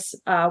given to us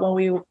when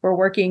we were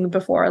working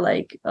before,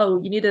 like,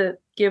 oh, you need to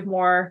give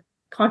more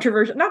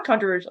not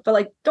controversial, but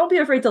like, don't be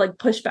afraid to like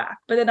push back.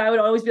 But then I would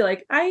always be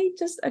like, I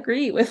just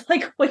agree with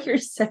like what you're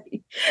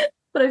saying.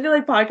 But I feel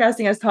like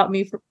podcasting has taught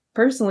me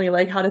personally,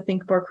 like how to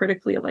think more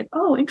critically of like,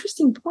 oh,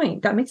 interesting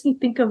point. That makes me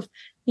think of,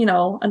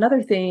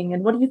 another thing.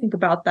 And what do you think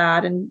about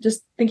that? And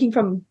just thinking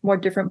from more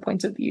different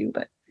points of view.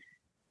 But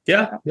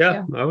yeah,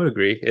 I would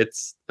agree.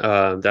 It's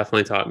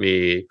definitely taught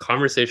me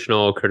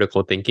conversational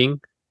critical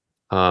thinking.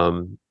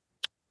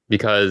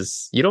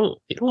 Because you don't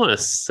want to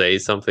say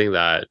something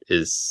that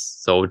is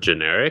so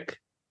generic,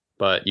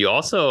 but you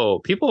also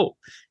people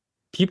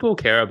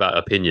care about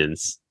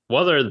opinions,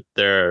 whether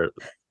they're,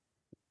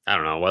 I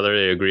don't know, whether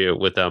they agree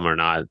with them or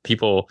not.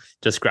 People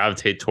just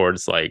gravitate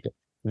towards like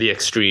the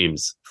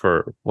extremes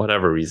for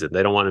whatever reason.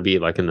 They don't want to be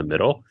like in the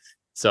middle.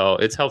 So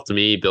it's helped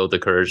me build the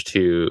courage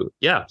to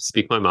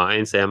speak my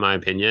mind, say my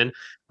opinion.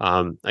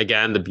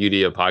 Again, the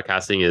beauty of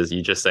podcasting is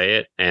you just say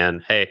it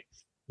and hey,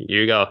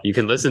 here you go. You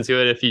can listen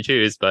to it if you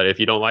choose, but if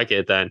you don't like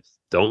it, then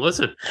don't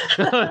listen.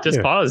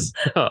 Just pause.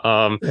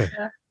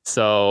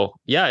 So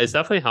it's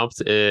definitely helped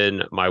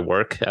in my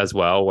work as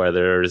well, where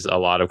there's a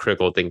lot of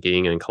critical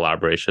thinking and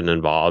collaboration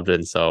involved.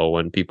 And so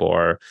when people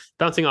are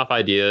bouncing off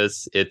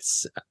ideas,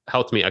 it's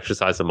helped me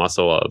exercise the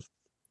muscle of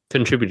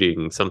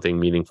contributing something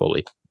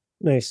meaningfully.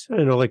 Nice. I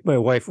know, like my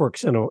wife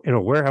works in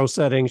a warehouse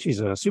setting. She's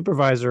a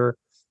supervisor.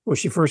 When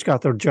she first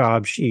got the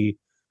job, she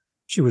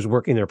was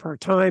working there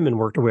part-time and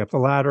worked her way up the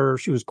ladder.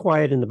 She was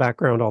quiet in the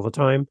background all the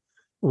time.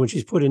 But when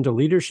she's put into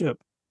leadership,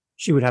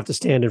 she would have to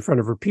stand in front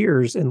of her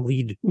peers and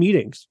lead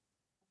meetings.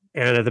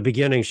 And at the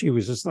beginning, she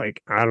was just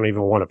like, I don't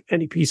even want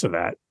any piece of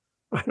that.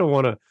 I don't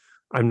want to,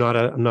 I'm not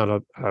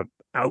a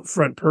out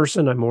front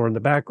person. I'm more in the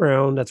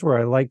background. That's where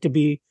I like to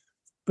be.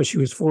 But she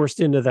was forced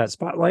into that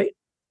spotlight.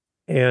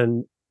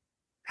 And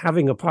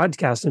having a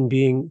podcast and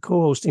being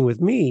co-hosting with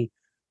me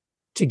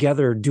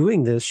together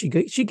doing this, she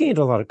gained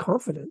a lot of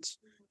confidence.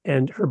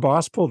 And her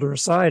boss pulled her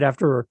aside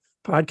after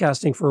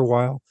podcasting for a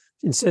while,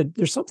 and said,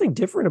 there's something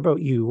different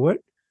about you. What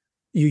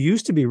you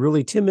used to be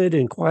really timid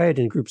and quiet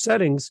in group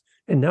settings,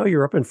 and now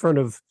you're up in front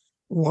of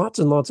lots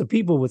and lots of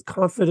people with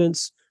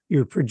confidence.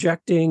 You're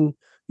projecting,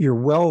 you're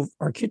well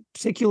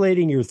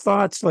articulating your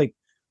thoughts. Like,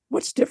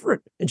 what's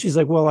different? And she's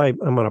like, well, I'm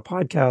on a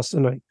podcast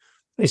and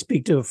I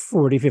speak to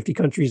 40, 50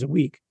 countries a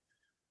week.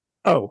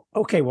 Oh,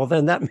 okay. Well,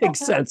 then that makes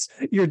sense.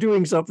 You're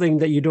doing something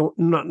that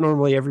not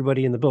normally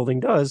everybody in the building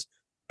does,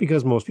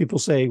 because most people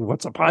say,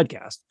 what's a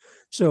podcast?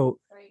 So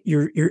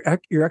you're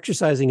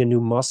exercising a new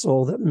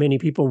muscle that many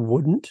people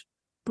wouldn't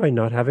by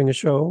not having a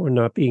show or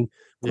not putting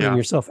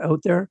yourself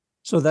out there.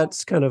 So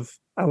that's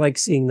I like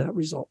seeing that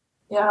result.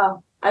 Yeah,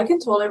 I can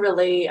totally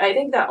relate. I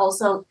think that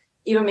also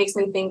even makes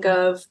me think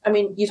of,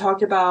 you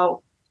talked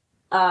about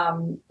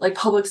like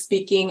public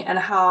speaking and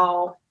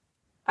how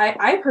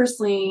I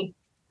personally,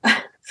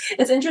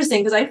 it's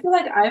interesting because I feel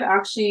like I've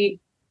actually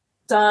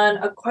done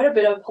quite a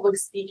bit of public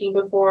speaking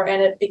before,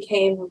 and it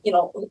became,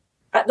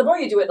 the more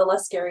you do it, the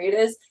less scary it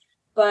is.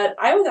 But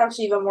I was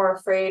actually even more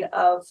afraid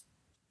of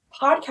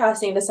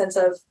podcasting in the sense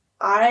of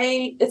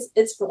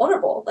it's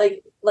vulnerable.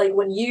 Like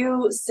when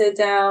you sit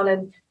down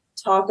and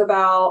talk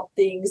about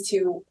things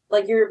to,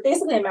 like, you're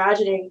basically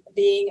imagining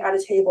being at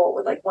a table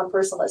with like one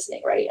person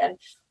listening, right?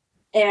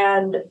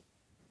 And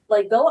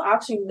like they'll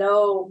actually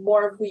know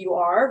more of who you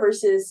are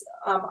versus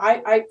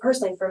I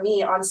personally, for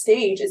me on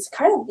stage, it's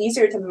kind of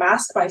easier to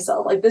mask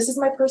myself. Like, this is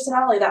my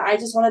personality that I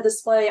just want to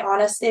display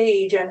on a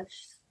stage, and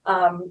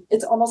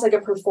it's almost like a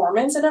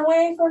performance in a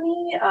way for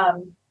me.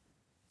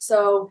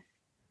 So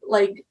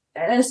like,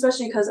 and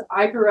especially because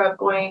I grew up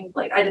going,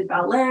 like, I did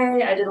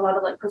ballet, I did a lot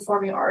of like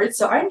performing arts,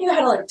 so I knew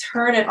how to like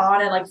turn it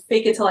on and like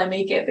fake it till I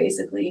make it,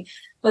 basically.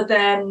 But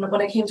then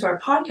when it came to our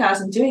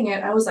podcast and doing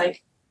it, I was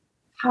like,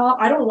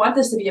 I don't want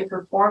this to be a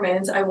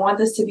performance. I want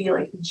this to be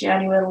like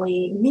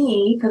genuinely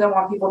me, because I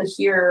want people to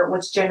hear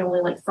what's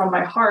genuinely like from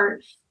my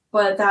heart.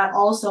 But that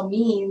also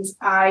means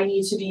I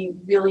need to be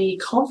really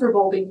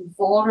comfortable being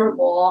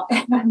vulnerable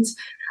and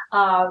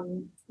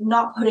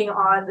not putting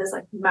on this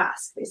like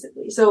mask,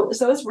 basically. So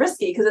it's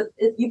risky because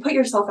you put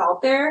yourself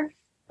out there.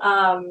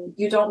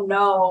 You don't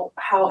know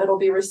how it'll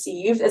be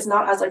received. It's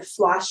not as like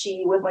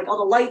flashy with like all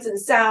the lights and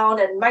sound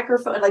and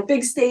microphone and like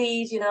big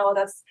stage.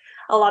 That's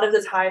a lot of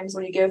the times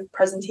when you give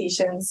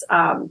presentations,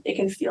 it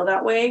can feel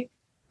that way.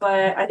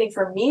 But I think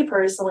for me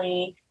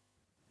personally,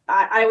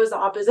 I was the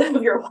opposite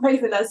of your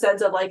wife in that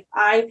sense of like,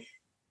 I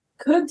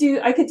could do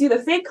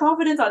the fake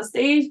confidence on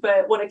stage,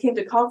 but when it came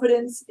to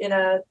confidence in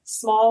a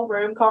small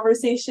room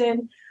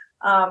conversation,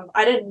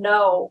 I didn't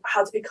know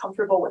how to be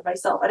comfortable with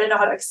myself. I didn't know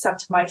how to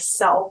accept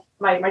myself,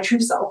 my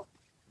true self.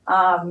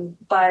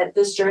 But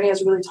this journey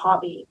has really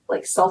taught me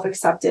like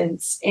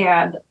self-acceptance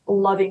and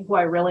loving who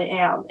I really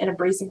am and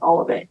embracing all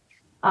of it.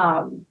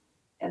 And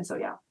so,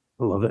 yeah.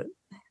 I love it.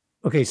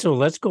 Okay. So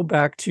let's go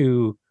back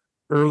to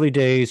early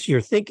days.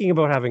 You're thinking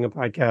about having a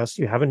podcast.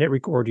 You haven't hit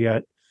record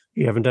yet.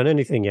 You haven't done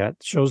anything yet.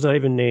 The show's not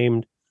even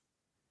named,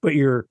 but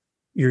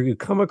you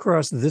come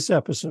across this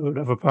episode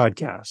of a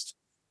podcast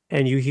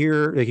and you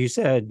hear, like you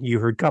said, you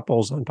heard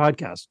couples on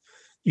podcasts.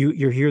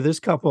 You hear this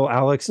couple,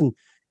 Alex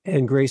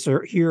and Grace,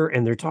 are here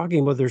and they're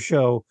talking about their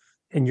show,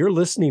 and you're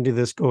listening to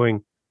this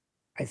going,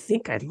 I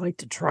think I'd like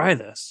to try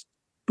this,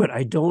 but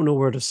I don't know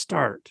where to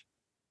start.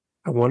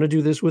 I want to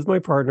do this with my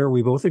partner.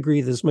 We both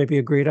agree this might be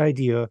a great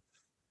idea.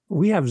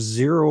 We have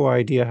zero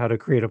idea how to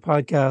create a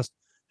podcast,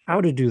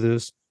 how to do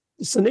this.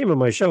 It's the name of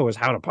my show is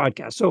How to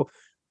Podcast. So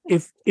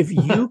if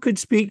you could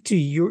speak to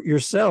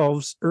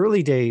yourselves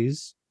early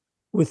days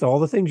with all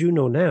the things you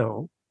know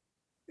now,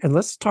 and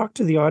let's talk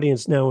to the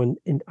audience now. And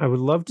I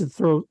would love to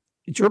throw,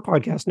 it's your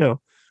podcast now,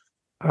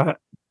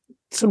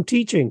 some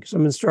teaching,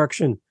 some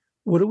instruction.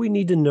 What do we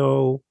need to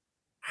know?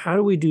 How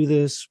do we do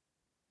this?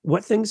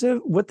 What things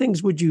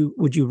would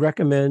you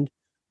recommend?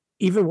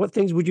 Even what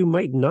things would you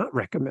might not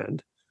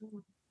recommend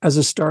as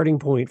a starting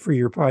point for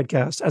your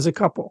podcast as a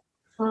couple?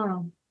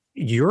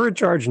 You're in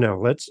charge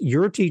now.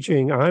 You're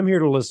teaching. I'm here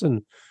to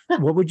listen.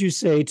 What would you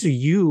say to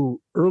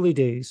you early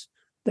days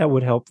that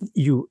would help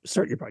you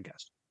start your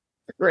podcast?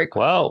 Great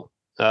question.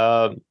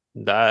 Well,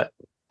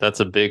 that's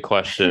a big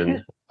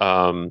question.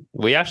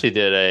 We actually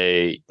did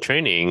a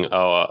training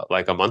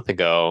like a month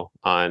ago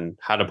on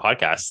how to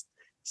podcast.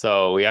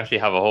 So we actually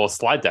have a whole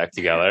slide deck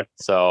together.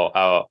 So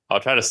I'll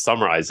try to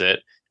summarize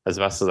it as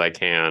best as I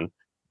can.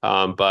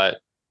 But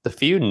the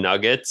few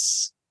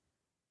nuggets,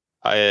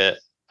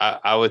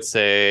 I would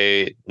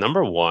say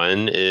number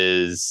one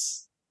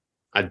is,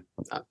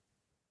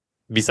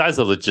 besides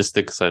the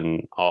logistics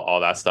and all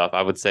that stuff,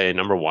 I would say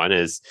number one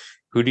is,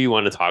 who do you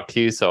want to talk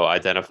to? So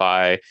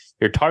identify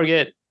your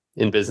target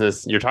in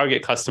business, your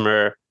target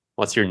customer,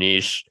 what's your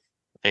niche,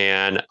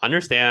 and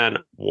understand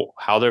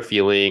how they're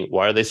feeling,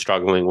 what are they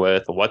struggling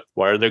with, what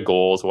are their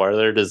goals, what are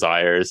their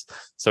desires.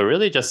 So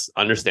really just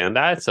understand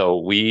that.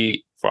 So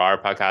for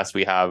our podcast,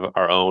 we have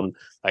our own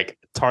like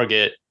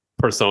target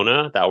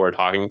persona that we're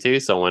talking to.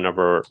 So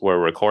whenever we're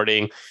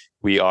recording,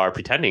 we are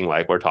pretending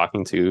like we're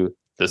talking to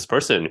this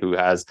person who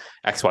has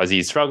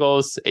XYZ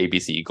struggles,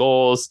 ABC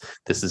goals.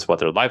 This is what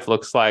their life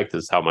looks like.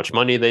 This is how much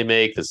money they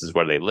make. This is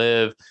where they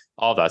live,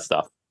 all that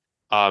stuff.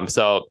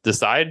 So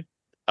decide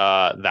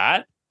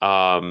that.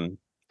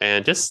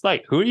 And just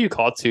like, who are you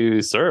called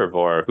to serve,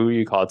 or who are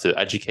you called to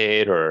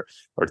educate or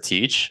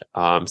teach?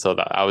 So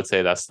that I would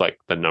say that's like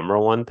the number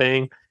one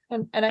thing.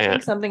 And I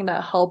think something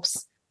that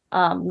helps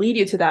lead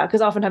you to that,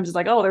 because oftentimes it's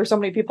like, oh, there's so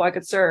many people I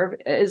could serve,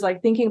 is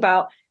like thinking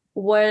about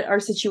what are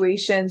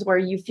situations where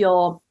you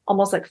feel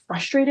almost like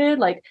frustrated,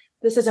 like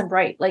this isn't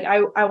right. Like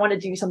I want to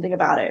do something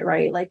about it,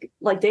 right? Like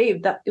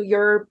Dave, that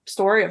your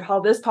story of how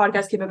this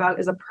podcast came about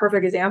is a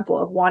perfect example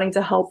of wanting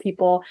to help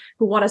people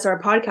who want to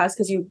start a podcast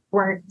because you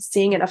weren't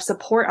seeing enough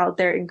support out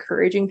there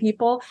encouraging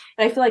people.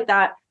 And I feel like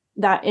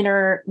that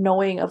inner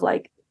knowing of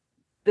like,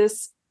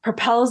 this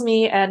propels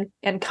me and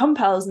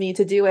compels me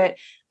to do it,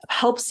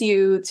 helps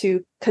you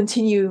to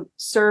continue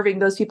serving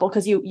those people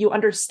because you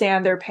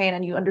understand their pain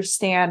and you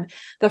understand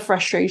the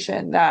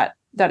frustration that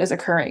is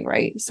occurring,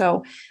 right?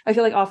 So I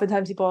feel like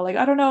oftentimes people are like,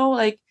 I don't know,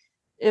 like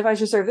if I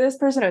should serve this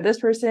person or this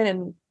person.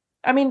 And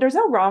I mean, there's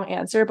no wrong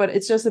answer, but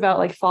it's just about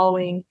like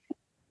following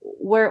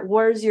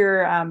where's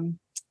your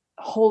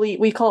holy,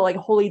 we call it like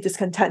holy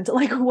discontent.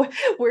 Like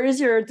where is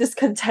your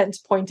discontent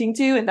pointing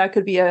to? And that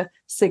could be a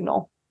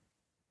signal.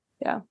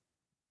 Yeah.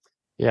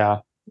 Yeah.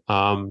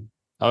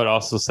 I would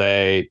also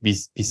say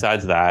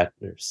besides that,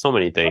 there's so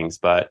many things,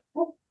 but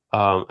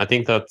I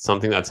think that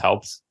something that's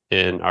helped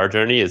in our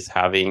journey is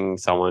having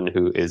someone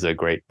who is a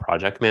great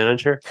project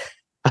manager.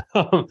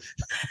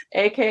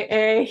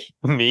 AKA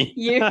me.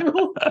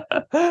 You.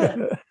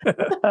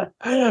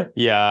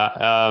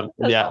 Yeah.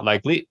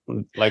 Like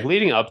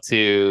leading up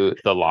to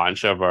the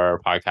launch of our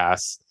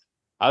podcast,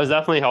 I was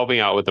definitely helping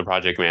out with the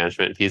project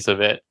management piece of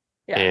it.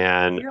 Yeah.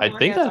 And I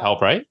think that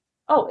helped, right?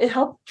 Oh, it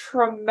helped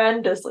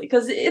tremendously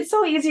because it's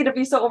so easy to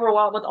be so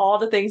overwhelmed with all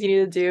the things you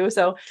need to do.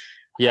 So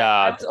yeah,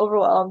 I was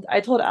overwhelmed. I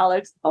told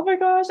Alex, oh my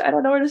gosh, I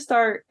don't know where to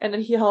start. And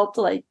then he helped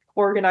like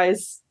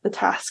organize the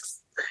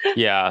tasks.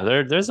 Yeah,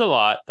 there's a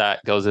lot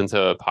that goes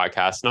into a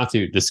podcast, not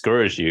to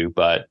discourage you,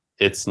 but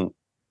it's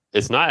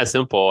not as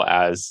simple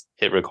as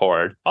hit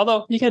record,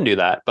 although you can do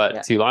that.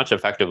 But to launch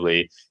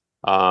effectively,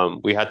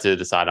 we had to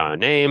decide on a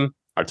name,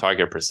 our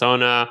target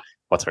persona,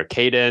 what's our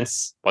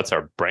cadence, what's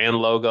our brand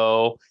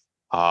logo,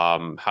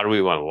 how do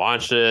we want to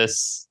launch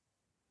this,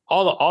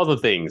 all the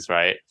things,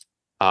 right?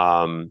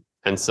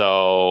 And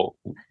so,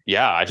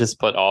 yeah, I just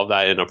put all of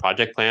that in a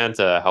project plan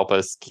to help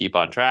us keep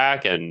on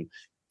track and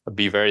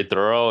be very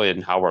thorough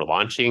in how we're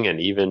launching and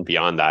even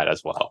beyond that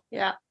as well.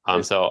 Yeah.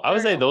 So I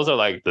would say those are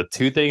like the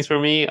two things for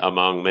me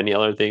among many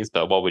other things,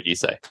 but what would you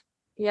say?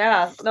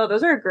 Yeah, no,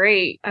 those are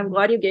great. I'm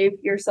glad you gave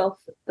yourself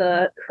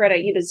the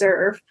credit you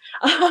deserve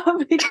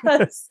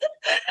because,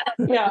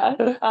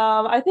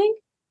 I think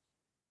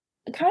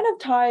kind of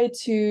tied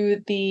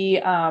to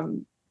the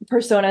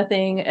persona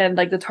thing and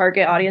like the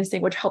target audience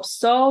thing, which helps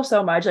so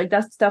much. Like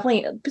that's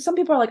definitely, some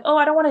people are like, oh,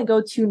 I don't want to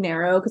go too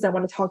narrow because I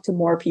want to talk to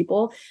more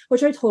people,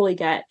 which I totally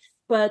get.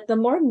 But the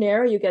more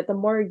narrow you get, the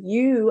more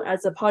you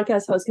as a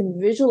podcast host can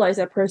visualize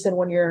that person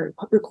when you're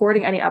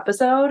recording any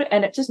episode.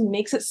 And it just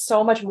makes it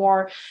so much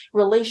more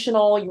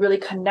relational. You really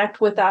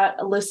connect with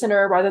that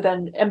listener rather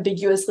than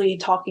ambiguously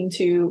talking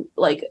to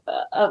like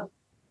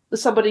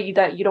somebody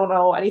that you don't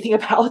know anything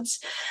about.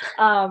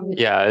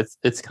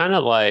 It's kind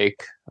of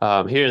like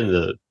here in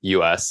the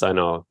US, I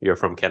know you're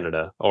from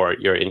Canada or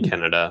you're in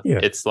Canada. Yeah.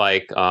 It's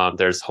like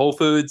there's Whole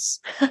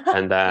Foods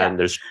and then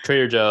there's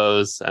Trader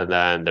Joe's and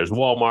then there's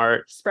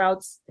Walmart.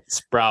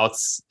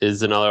 Sprouts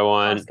is another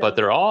one, Costco.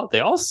 But they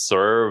all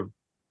serve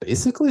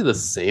basically the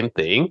same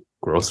thing,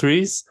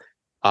 groceries,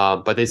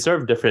 but they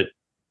serve different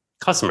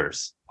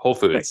customers. Whole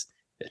Foods,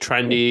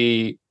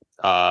 trendy,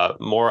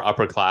 more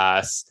upper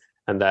class.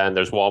 And then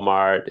there's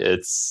Walmart.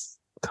 It's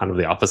kind of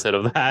the opposite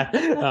of that.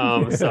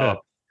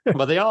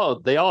 But they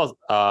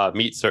all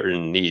meet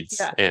certain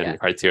needs and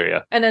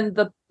criteria. And then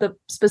the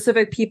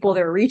specific people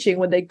they're reaching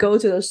when they go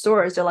to those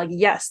stores, they're like,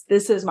 yes,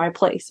 this is my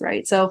place,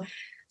 right? So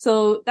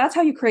that's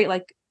how you create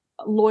like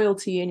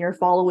loyalty in your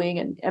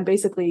following and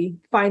basically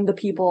find the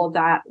people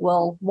that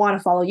will want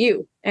to follow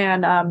you.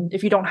 And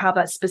if you don't have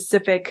that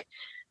specific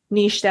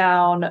niche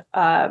down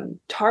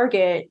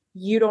target,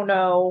 you don't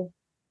know.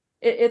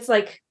 It's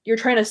like you're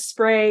trying to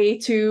spray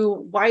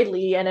too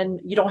widely and then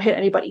you don't hit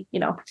anybody, you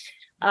know.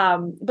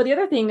 But the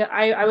other thing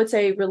I would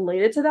say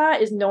related to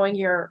that is knowing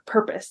your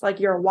purpose,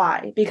 like your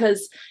why.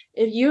 Because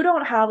if you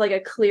don't have like a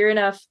clear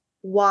enough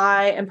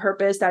why and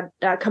purpose that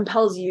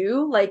compels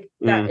you, like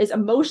that is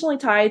emotionally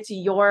tied to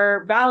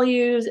your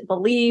values,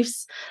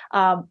 beliefs,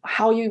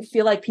 how you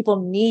feel like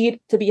people need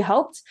to be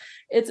helped,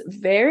 it's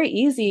very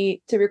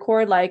easy to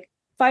record like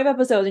 5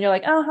 episodes and you're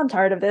like, oh, I'm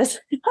tired of this.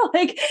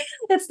 Like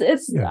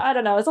it's I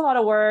don't know, it's a lot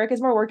of work.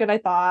 It's more work than I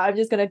thought. I'm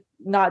just gonna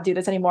not do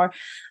this anymore.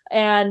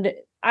 And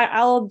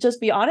I'll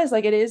just be honest,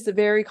 like it is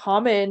very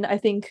common, I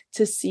think,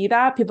 to see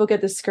that people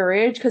get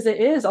discouraged because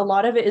a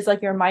lot of it is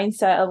like your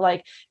mindset of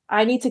like,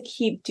 I need to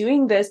keep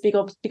doing this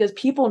because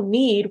people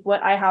need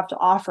what I have to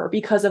offer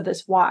because of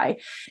this why.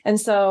 And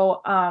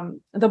so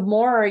the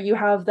more you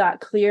have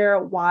that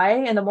clear why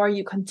and the more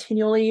you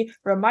continually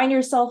remind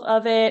yourself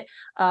of it,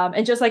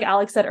 and just like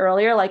Alex said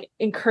earlier, like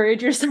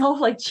encourage yourself,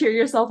 like cheer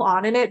yourself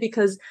on in it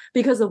because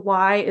the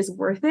why is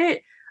worth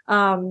it.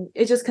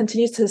 It just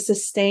continues to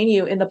sustain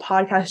you in the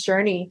podcast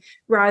journey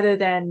rather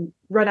than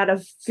run out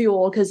of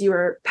fuel because you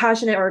were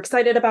passionate or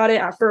excited about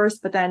it at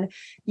first, but then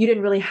you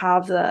didn't really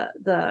have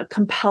the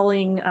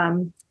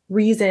compelling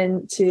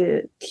reason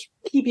to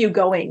keep you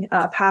going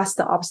past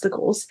the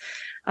obstacles.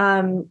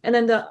 And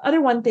then the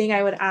other one thing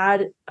I would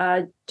add,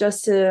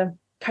 just to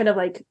kind of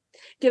like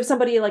give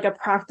somebody like a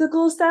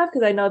practical step,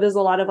 because I know there's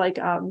a lot of like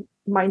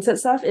mindset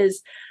stuff,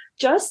 is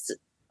just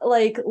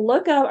like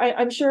look up.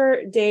 I'm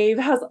sure Dave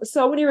has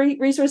so many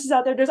resources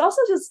out there. There's also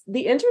just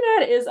the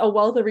internet is a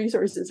wealth of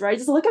resources, right?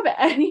 Just look up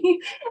any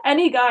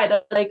guide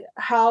like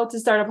how to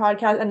start a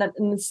podcast and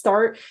then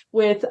start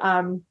with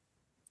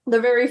the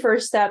very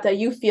first step that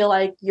you feel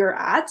like you're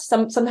at.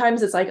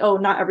 Sometimes it's like, oh,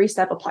 not every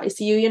step applies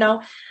to you, you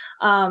know.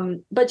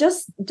 But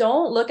just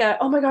don't look at,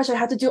 oh my gosh, I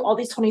have to do all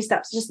these 20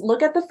 steps. Just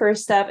look at the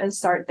first step and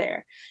start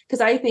there.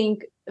 Because I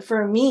think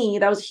for me,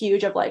 that was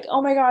huge of like,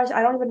 oh my gosh,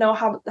 I don't even know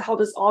how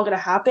this is all going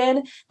to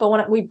happen. But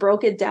when we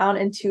broke it down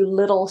into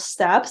little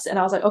steps and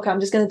I was like, okay, I'm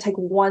just going to take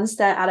one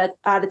step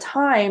at a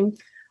time.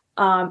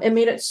 It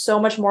made it so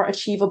much more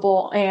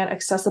achievable and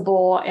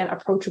accessible and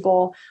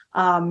approachable.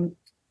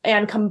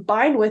 And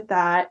combined with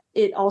that,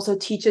 it also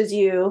teaches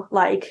you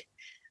like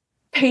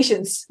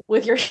patience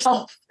with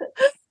yourself.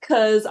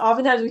 Because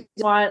oftentimes we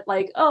want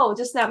like, oh,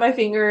 just snap my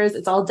fingers,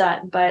 it's all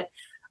done. But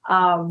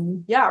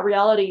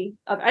reality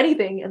of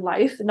anything in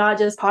life, not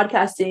just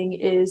podcasting,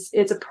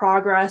 it's a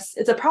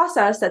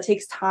process that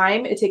takes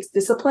time, it takes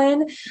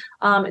discipline,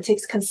 it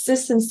takes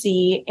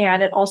consistency,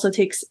 and it also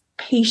takes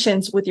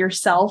patience with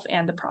yourself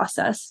and the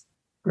process.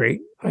 Great.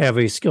 I have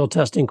a skill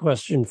testing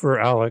question for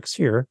Alex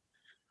here.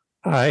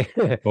 I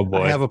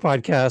have a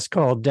podcast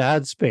called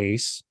Dad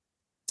Space.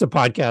 It's a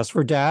podcast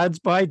for dads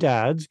by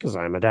dads, because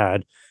I'm a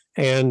dad.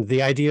 And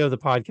the idea of the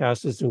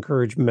podcast is to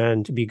encourage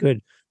men to be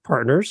good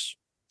partners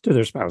to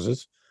their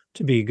spouses,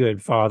 to be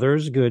good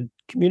fathers, good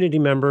community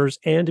members,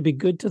 and to be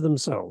good to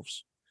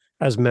themselves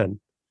as men.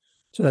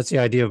 So that's the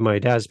idea of my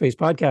Dad Space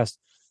podcast.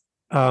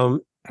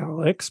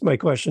 Alex, my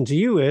question to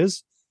you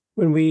is,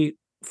 when we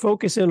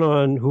focus in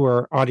on who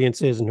our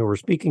audience is and who we're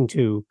speaking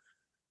to,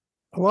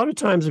 a lot of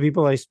times the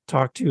people I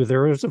talk to,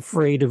 they're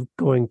afraid of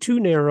going too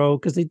narrow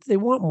because they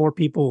want more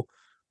people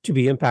to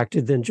be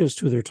impacted than just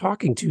who they're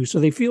talking to. So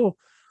they feel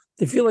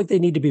like they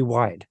need to be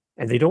wide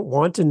and they don't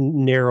want to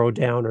narrow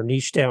down or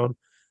niche down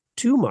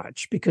too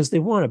much because they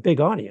want a big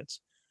audience.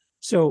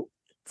 So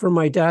for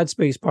my Dad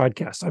Space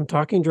podcast, I'm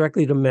talking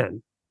directly to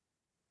men.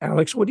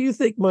 Alex, what do you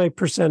think my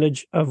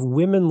percentage of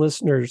women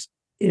listeners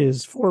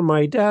is for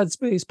my Dad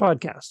Space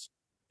podcast?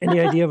 Any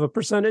idea of a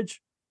percentage?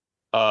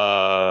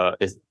 I'm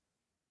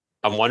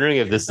wondering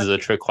if this is a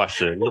trick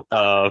question.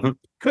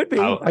 Could be.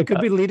 I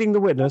could be leading the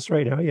witness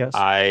right now. Yes.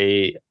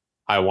 I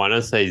want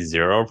to say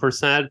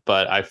 0%,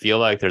 but I feel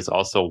like there's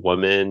also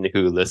women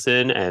who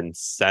listen and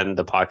send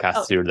the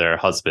podcast to their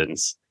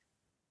husbands.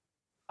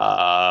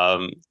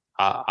 I'm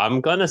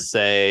going to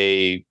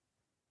say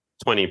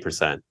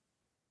 20%.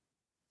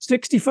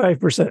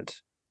 65%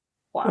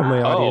 of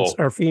my audience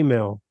are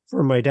female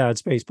for my Dad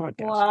Space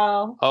podcast.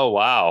 Wow. Oh,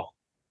 wow.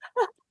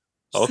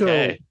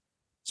 Okay.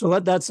 So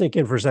let that sink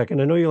in for a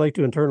second. I know you like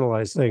to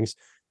internalize things.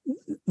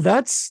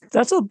 That's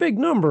a big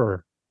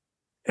number.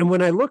 And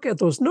when I look at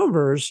those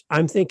numbers,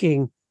 I'm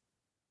thinking,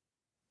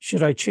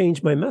 should I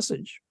change my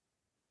message?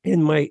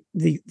 And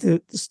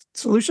the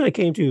conclusion I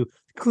came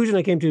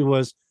to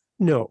was,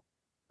 no,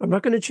 I'm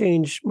not going to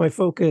change my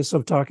focus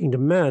of talking to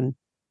men.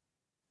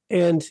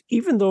 And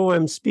even though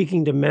I'm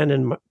speaking to men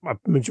and a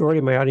majority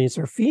of my audience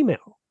are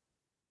female,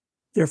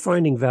 they're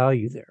finding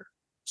value there.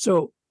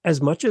 So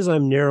as much as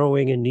I'm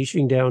narrowing and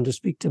niching down to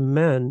speak to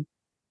men,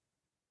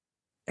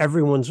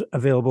 everyone's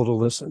available to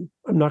listen.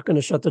 I'm not going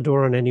to shut the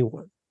door on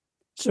anyone.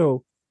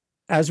 So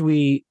as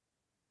we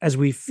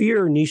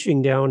fear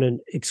niching down and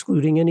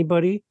excluding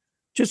anybody,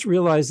 just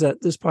realize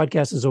that this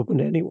podcast is open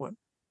to anyone,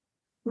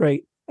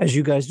 right? As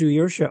you guys do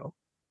your show,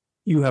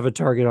 you have a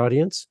target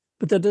audience,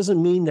 but that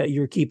doesn't mean that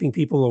you're keeping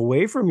people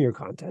away from your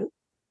content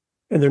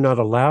and they're not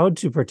allowed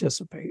to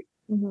participate.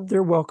 Mm-hmm.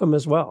 They're welcome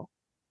as well.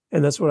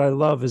 And that's what I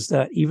love is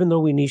that even though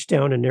we niche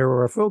down and narrow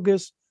our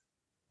focus,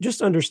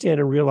 just understand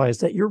and realize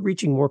that you're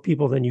reaching more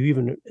people than you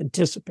even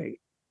anticipate.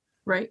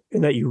 Right.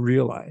 And that you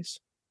realize.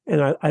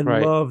 And I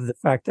love the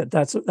fact that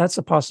that's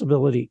a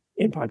possibility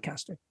in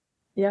podcasting.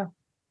 Yeah.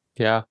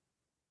 Yeah.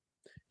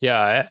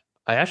 Yeah.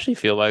 I actually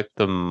feel like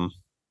the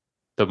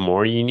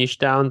more you niche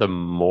down, the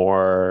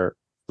more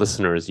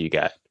listeners you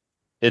get.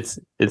 It's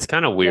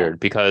kind of weird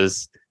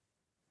because,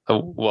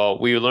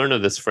 we learned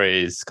of this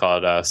phrase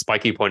called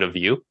spiky point of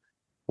view,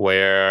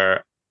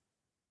 where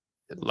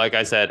like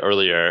I said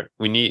earlier,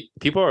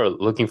 people are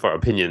looking for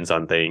opinions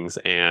on things,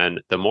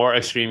 and the more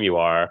extreme you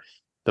are,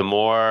 the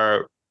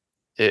more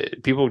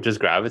people just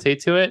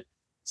gravitate to it.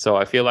 So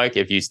I feel like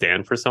if you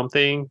stand for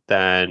something,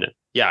 then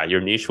yeah,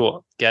 your niche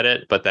will get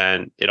it, but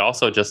then it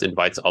also just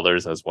invites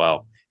others as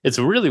well. It's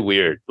really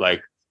weird.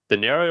 Like the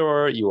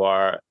narrower you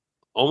are,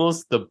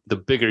 almost the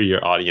bigger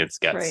your audience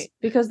gets. Right.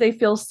 Because they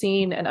feel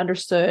seen and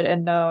understood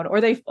and known, or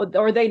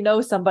they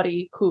know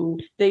somebody who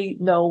they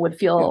know would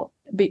feel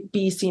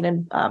be seen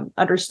and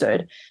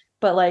understood.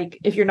 But like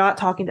if you're not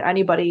talking to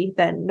anybody,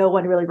 then no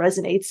one really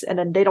resonates, and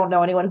then they don't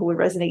know anyone who would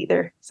resonate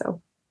either.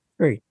 So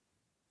great.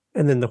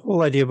 And then the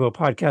whole idea about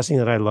podcasting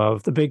that I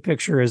love, the big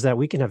picture is that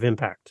we can have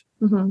impact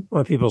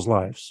on people's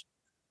lives,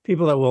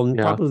 people that will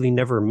probably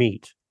never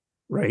meet.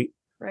 Right.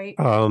 Right.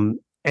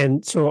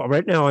 And so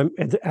right now,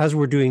 as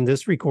we're doing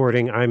this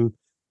recording, I'm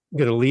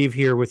going to leave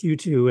here with you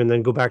two and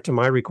then go back to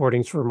my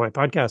recordings for my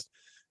podcast.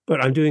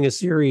 But I'm doing a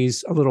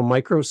little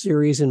micro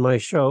series in my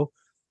show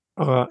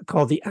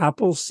called the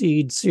Apple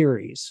Seed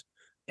Series.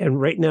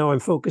 And right now I'm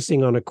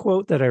focusing on a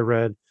quote that I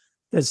read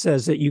that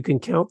says that you can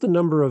count the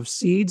number of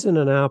seeds in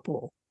an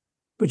apple,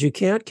 but you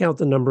can't count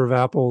the number of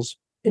apples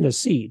in a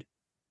seed.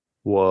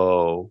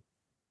 Whoa,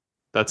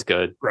 that's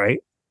good. Right.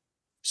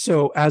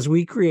 So as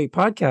we create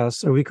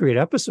podcasts or we create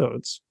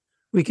episodes,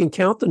 we can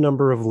count the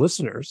number of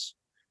listeners.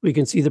 We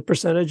can see the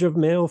percentage of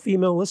male,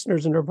 female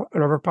listeners in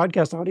our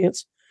podcast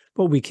audience.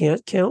 What we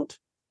can't count,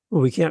 what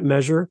we can't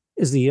measure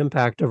is the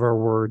impact of our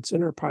words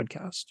in our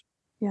podcast.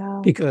 Yeah.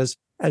 Because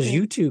as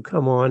you two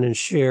come on and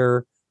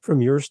share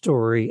from your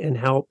story and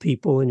help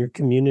people in your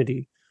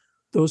community,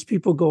 those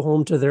people go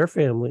home to their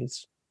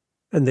families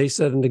and they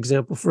set an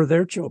example for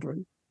their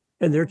children.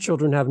 And their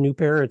children have new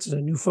parents and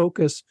a new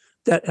focus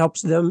that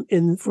helps them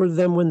for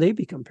them when they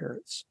become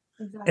parents.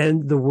 Exactly.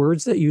 And the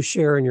words that you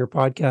share in your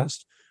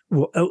podcast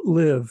will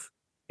outlive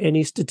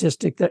any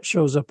statistic that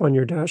shows up on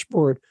your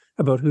dashboard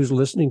about who's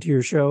listening to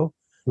your show,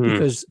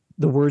 because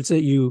the words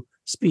that you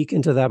speak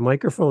into that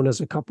microphone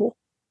as a couple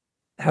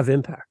have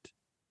impact,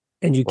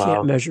 and you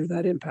can't measure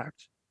that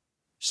impact.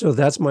 So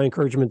that's my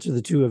encouragement to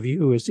the two of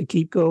you, is to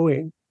keep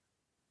going,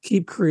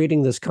 keep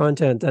creating this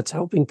content that's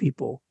helping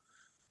people,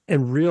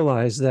 and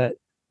realize that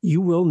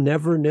you will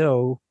never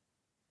know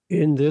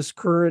in this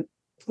current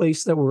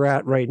place that we're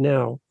at right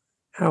now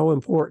how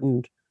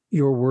important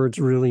your words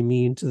really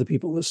mean to the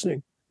people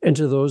listening and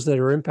to those that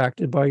are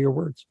impacted by your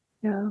words.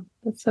 Yeah,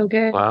 that's so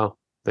good. Wow.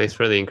 Thanks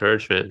for the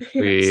encouragement. Yes.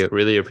 We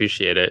really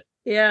appreciate it.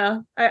 Yeah.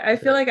 I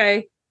feel like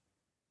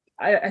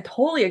I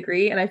totally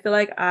agree. And I feel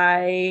like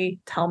I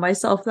tell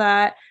myself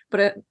that,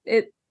 but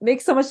it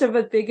makes so much of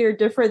a bigger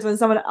difference when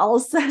someone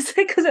else says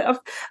it, because it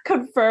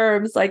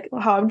confirms like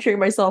how I'm cheering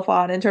myself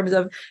on in terms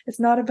of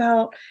it's not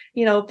about,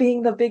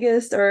 being the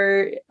biggest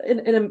or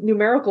in a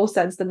numerical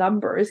sense, the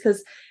numbers,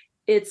 because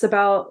it's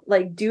about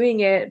like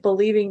doing it,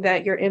 believing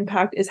that your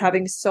impact is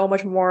having so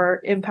much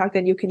more impact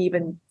than you can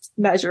even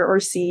measure or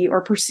see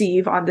or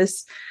perceive on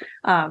this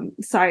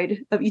side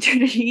of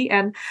eternity.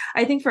 And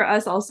I think for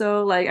us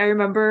also, like I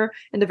remember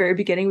in the very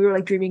beginning, we were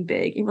like dreaming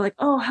big and we're like,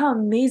 oh, how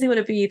amazing would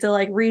it be to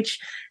like reach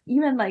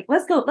even like,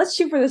 let's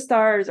shoot for the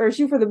stars or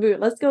shoot for the moon.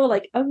 Let's go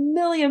like 1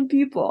 million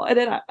people. And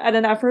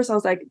then at first I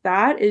was like,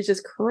 that is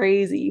just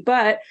crazy.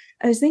 But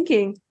I was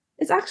thinking,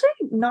 it's actually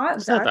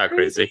not that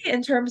crazy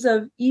in terms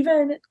of,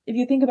 even if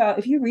you think about,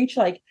 if you reach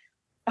like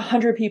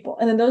 100 people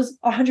and then those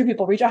 100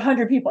 people reach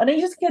 100 people and then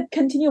you just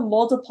continue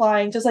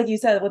multiplying, just like you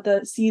said with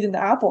the seed and the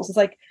apples. It's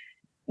like,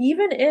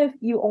 even if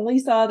you only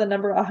saw the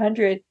number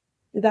 100,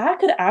 that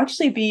could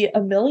actually be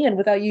 1 million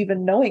without you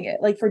even knowing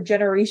it, like for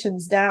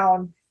generations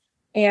down.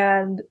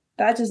 And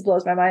that just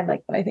blows my mind,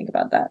 like when I think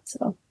about that.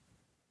 So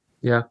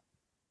yeah.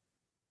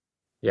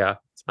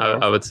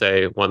 I would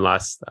say one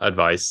last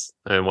advice,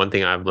 and one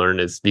thing I've learned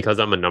is, because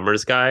I'm a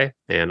numbers guy,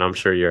 and I'm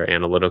sure your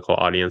analytical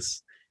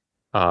audience,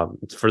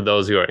 for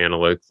those who are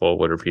analytical,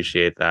 would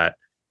appreciate that.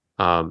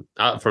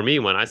 For me,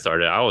 when I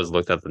started, I always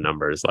looked at the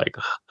numbers, like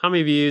how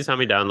many views, how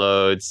many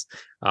downloads,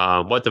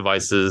 what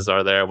devices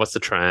are there, what's the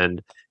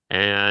trend,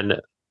 and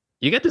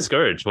you get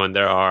discouraged when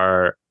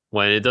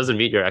it doesn't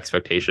meet your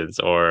expectations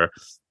or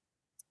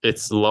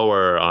it's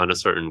lower on a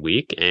certain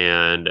week.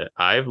 And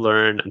I've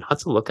learned not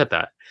to look at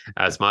that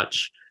as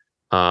much.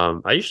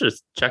 I used to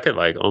check it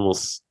like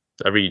almost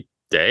every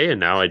day, and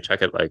now I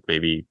check it like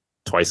maybe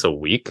twice a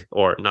week,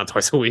 or not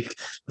twice a week.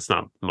 That's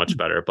not much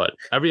better, but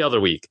every other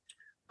week.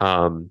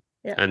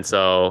 And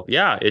so,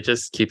 it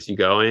just keeps you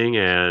going,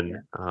 and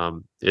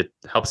it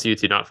helps you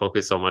to not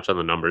focus so much on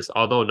the numbers.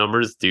 Although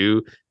numbers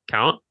do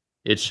count,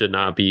 it should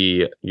not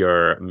be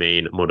your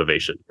main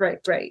motivation.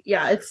 Right.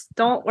 Yeah.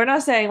 We're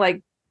not saying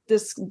like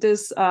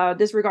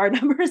disregard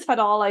numbers at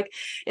all. Like,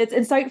 it's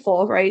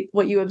insightful, right?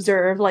 What you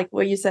observe, like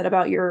what you said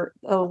about your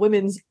the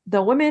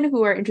women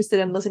who are interested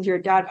in listening to your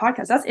dad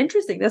podcast. That's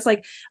interesting. That's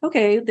like,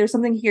 okay, there's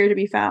something here to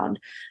be found.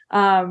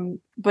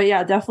 But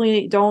yeah,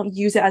 definitely don't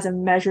use it as a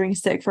measuring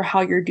stick for how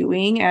you're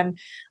doing. And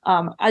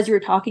as you were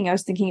talking, I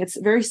was thinking it's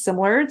very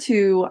similar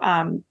to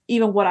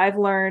even what I've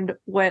learned,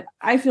 what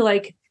I feel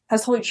like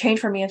has totally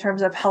changed for me in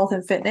terms of health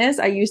and fitness.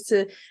 I used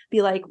to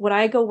be like, when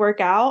I go work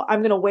out,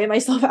 I'm going to weigh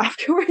myself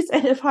afterwards.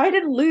 And if I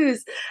didn't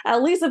lose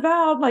at least a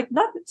pound, like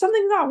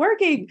something's not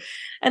working.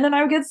 And then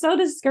I would get so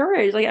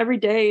discouraged, like every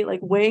day, like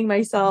weighing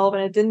myself.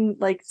 And it didn't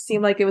like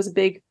seem like it was a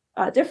big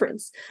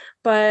difference.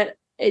 But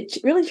it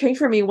really changed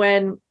for me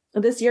when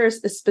this year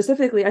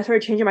specifically, I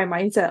started changing my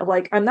mindset of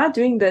like, I'm not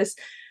doing this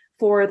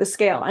for the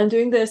scale. I'm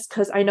doing this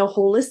because I know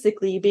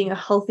holistically being a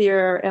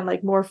healthier and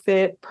like more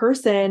fit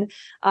person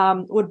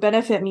would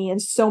benefit me in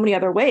so many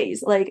other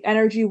ways, like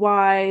energy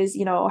wise,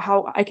 you know,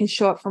 how I can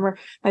show up for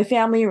my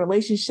family,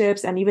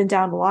 relationships, and even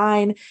down the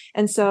line.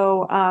 And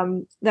so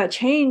that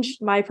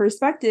changed my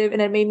perspective,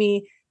 and it made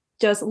me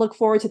just look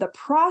forward to the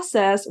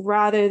process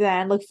rather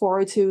than look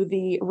forward to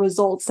the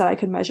results that I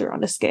could measure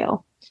on a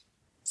scale.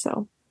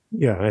 So.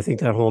 Yeah, I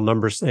think that whole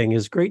numbers thing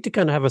is great to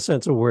kind of have a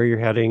sense of where you're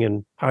heading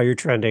and how you're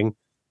trending.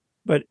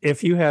 But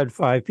if you had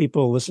 5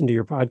 people listen to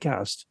your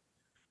podcast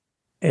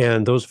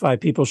and those 5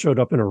 people showed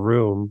up in a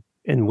room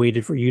and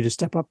waited for you to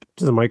step up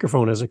to the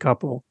microphone as a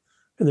couple,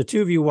 and the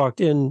 2 of you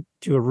walked in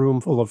to a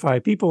room full of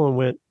 5 people and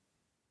went,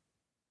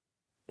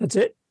 that's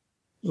it?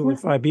 There's only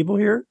 5 people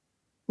here?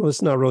 Well,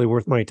 it's not really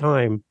worth my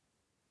time.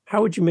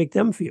 How would you make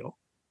them feel?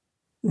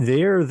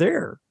 They're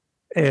there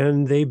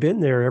and they've been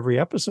there every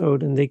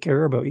episode and they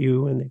care about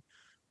you and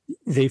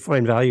they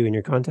find value in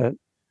your content.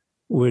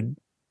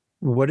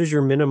 What is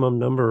your minimum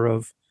number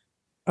of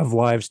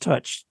lives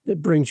touched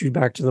that brings you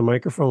back to the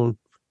microphone?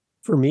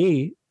 For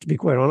me, to be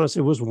quite honest,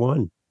 it was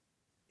 1.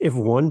 If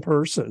one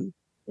person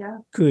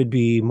could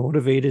be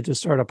motivated to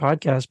start a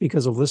podcast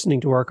because of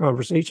listening to our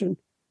conversation,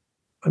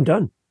 I'm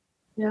done.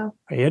 Yeah.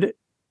 I hit it.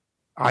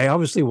 I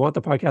obviously want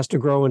the podcast to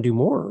grow and do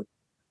more,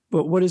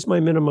 but what is my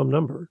minimum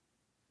number?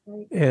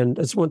 Right. And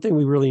that's one thing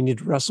we really need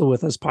to wrestle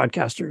with as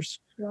podcasters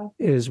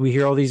is we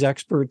hear all these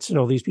experts and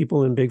all these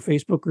people in big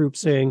Facebook groups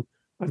saying,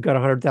 I've got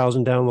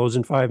 100,000 downloads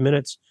in 5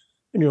 minutes.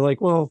 And you're like,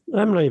 well,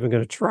 I'm not even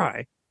going to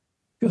try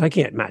because I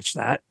can't match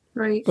that.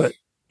 Right. But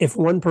if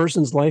one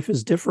person's life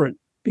is different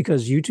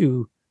because you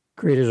two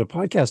created a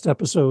podcast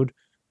episode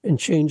and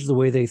changed the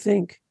way they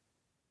think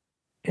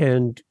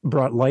and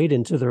brought light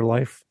into their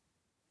life,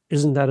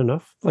 isn't that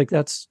enough? Like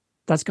that's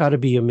got to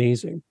be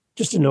amazing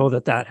just to know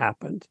that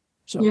happened.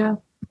 So yeah,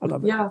 I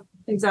love it. Yeah,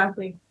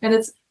 exactly. And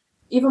it's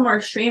even more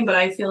extreme, but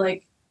I feel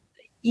like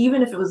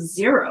even if it was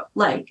 0,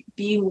 like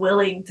being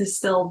willing to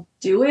still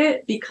do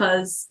it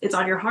because it's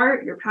on your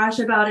heart, you're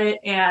passionate about it,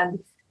 and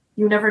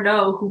you never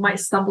know who might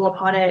stumble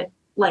upon it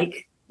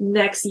like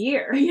next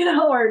year, you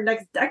know, or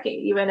next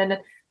decade even. And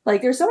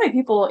like there's so many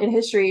people in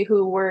history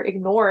who were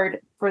ignored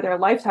for their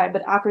lifetime,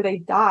 but after they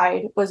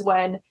died was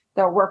when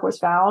their work was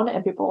found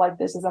and people were like,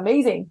 this is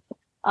amazing.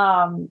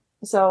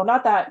 So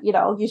not that, you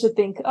know, you should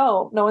think,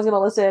 oh, no one's going to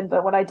listen,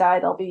 but when I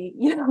die, they'll be,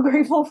 you know,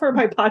 grateful for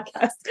my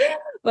podcast.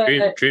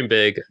 But dream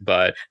big,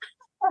 but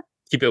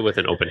keep it with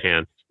an open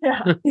hand.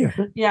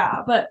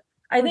 Yeah. But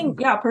I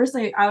think,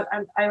 personally, I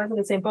was in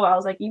the same boat. I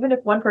was like, even if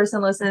one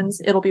person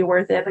listens, it'll be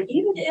worth it. But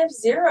even if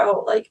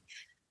 0, like,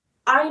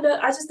 I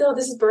just know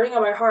this is burning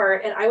on my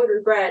heart and I would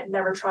regret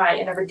never trying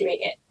and never doing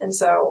it. And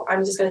so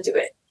I'm just going to do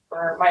it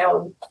for my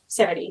own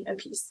sanity and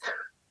peace.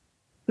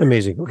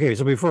 Amazing. Okay,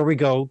 so before we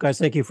go, guys,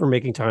 thank you for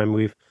making time.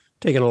 We've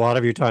taken a lot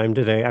of your time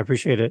today. I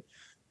appreciate it.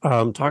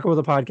 Talk about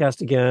the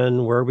podcast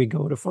again, where we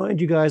go to find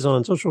you guys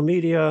on social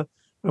media.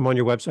 I'm on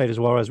your website as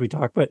well as we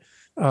talk, but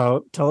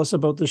tell us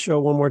about the show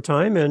one more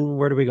time and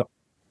where do we go?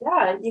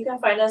 Yeah, you can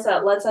find us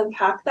at Let's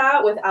Unpack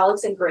That with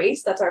Alex and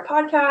Grace. That's our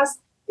podcast.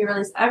 We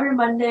release every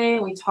Monday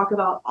and we talk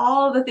about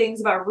all of the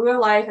things about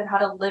real life and how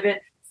to live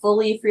it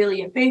fully,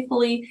 freely, and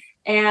faithfully.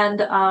 And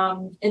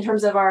in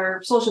terms of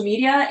our social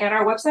media and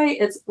our website,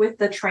 it's with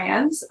the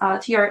Trans,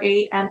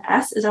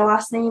 Trans is our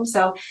last name.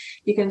 So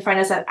you can find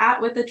us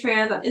at with the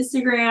Trans on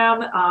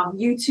Instagram,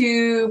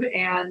 YouTube,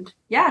 and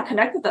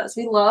connect with us.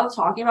 We love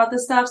talking about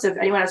this stuff. So if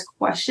anyone has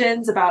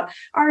questions about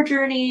our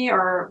journey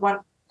or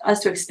want us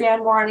to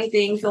expand more on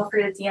anything, feel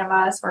free to DM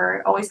us.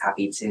 We're always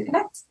happy to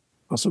connect.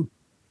 Awesome.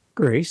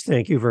 Grace,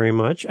 thank you very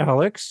much.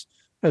 Alex,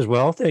 as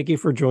well, thank you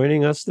for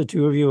joining us, the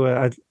two of you.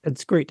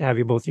 It's great to have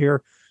you both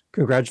here.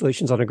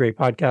 Congratulations on a great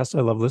podcast.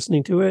 I love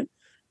listening to it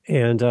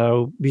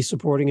and be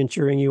supporting and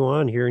cheering you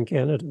on here in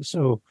Canada.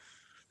 So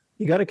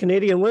you got a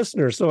Canadian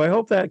listener. So I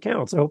hope that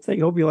counts. I hope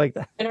you like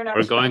that.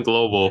 We're going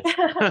global.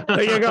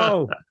 There you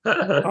go.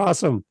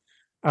 Awesome.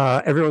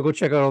 Everyone go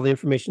check out all the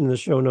information in the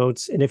show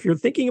notes. And if you're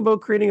thinking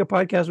about creating a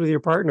podcast with your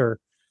partner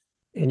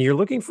and you're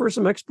looking for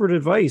some expert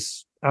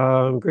advice,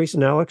 Grace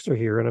and Alex are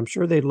here, and I'm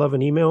sure they'd love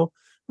an email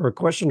or a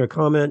question or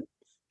comment.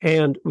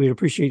 And we'd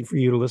appreciate for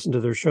you to listen to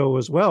their show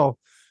as well.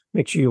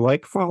 Make sure you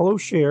like, follow,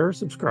 share,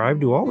 subscribe,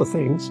 do all the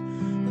things,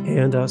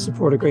 and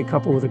support a great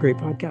couple with a great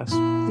podcast.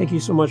 Thank you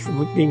so much for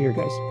being here,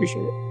 guys.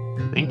 Appreciate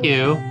it. Thank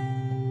you.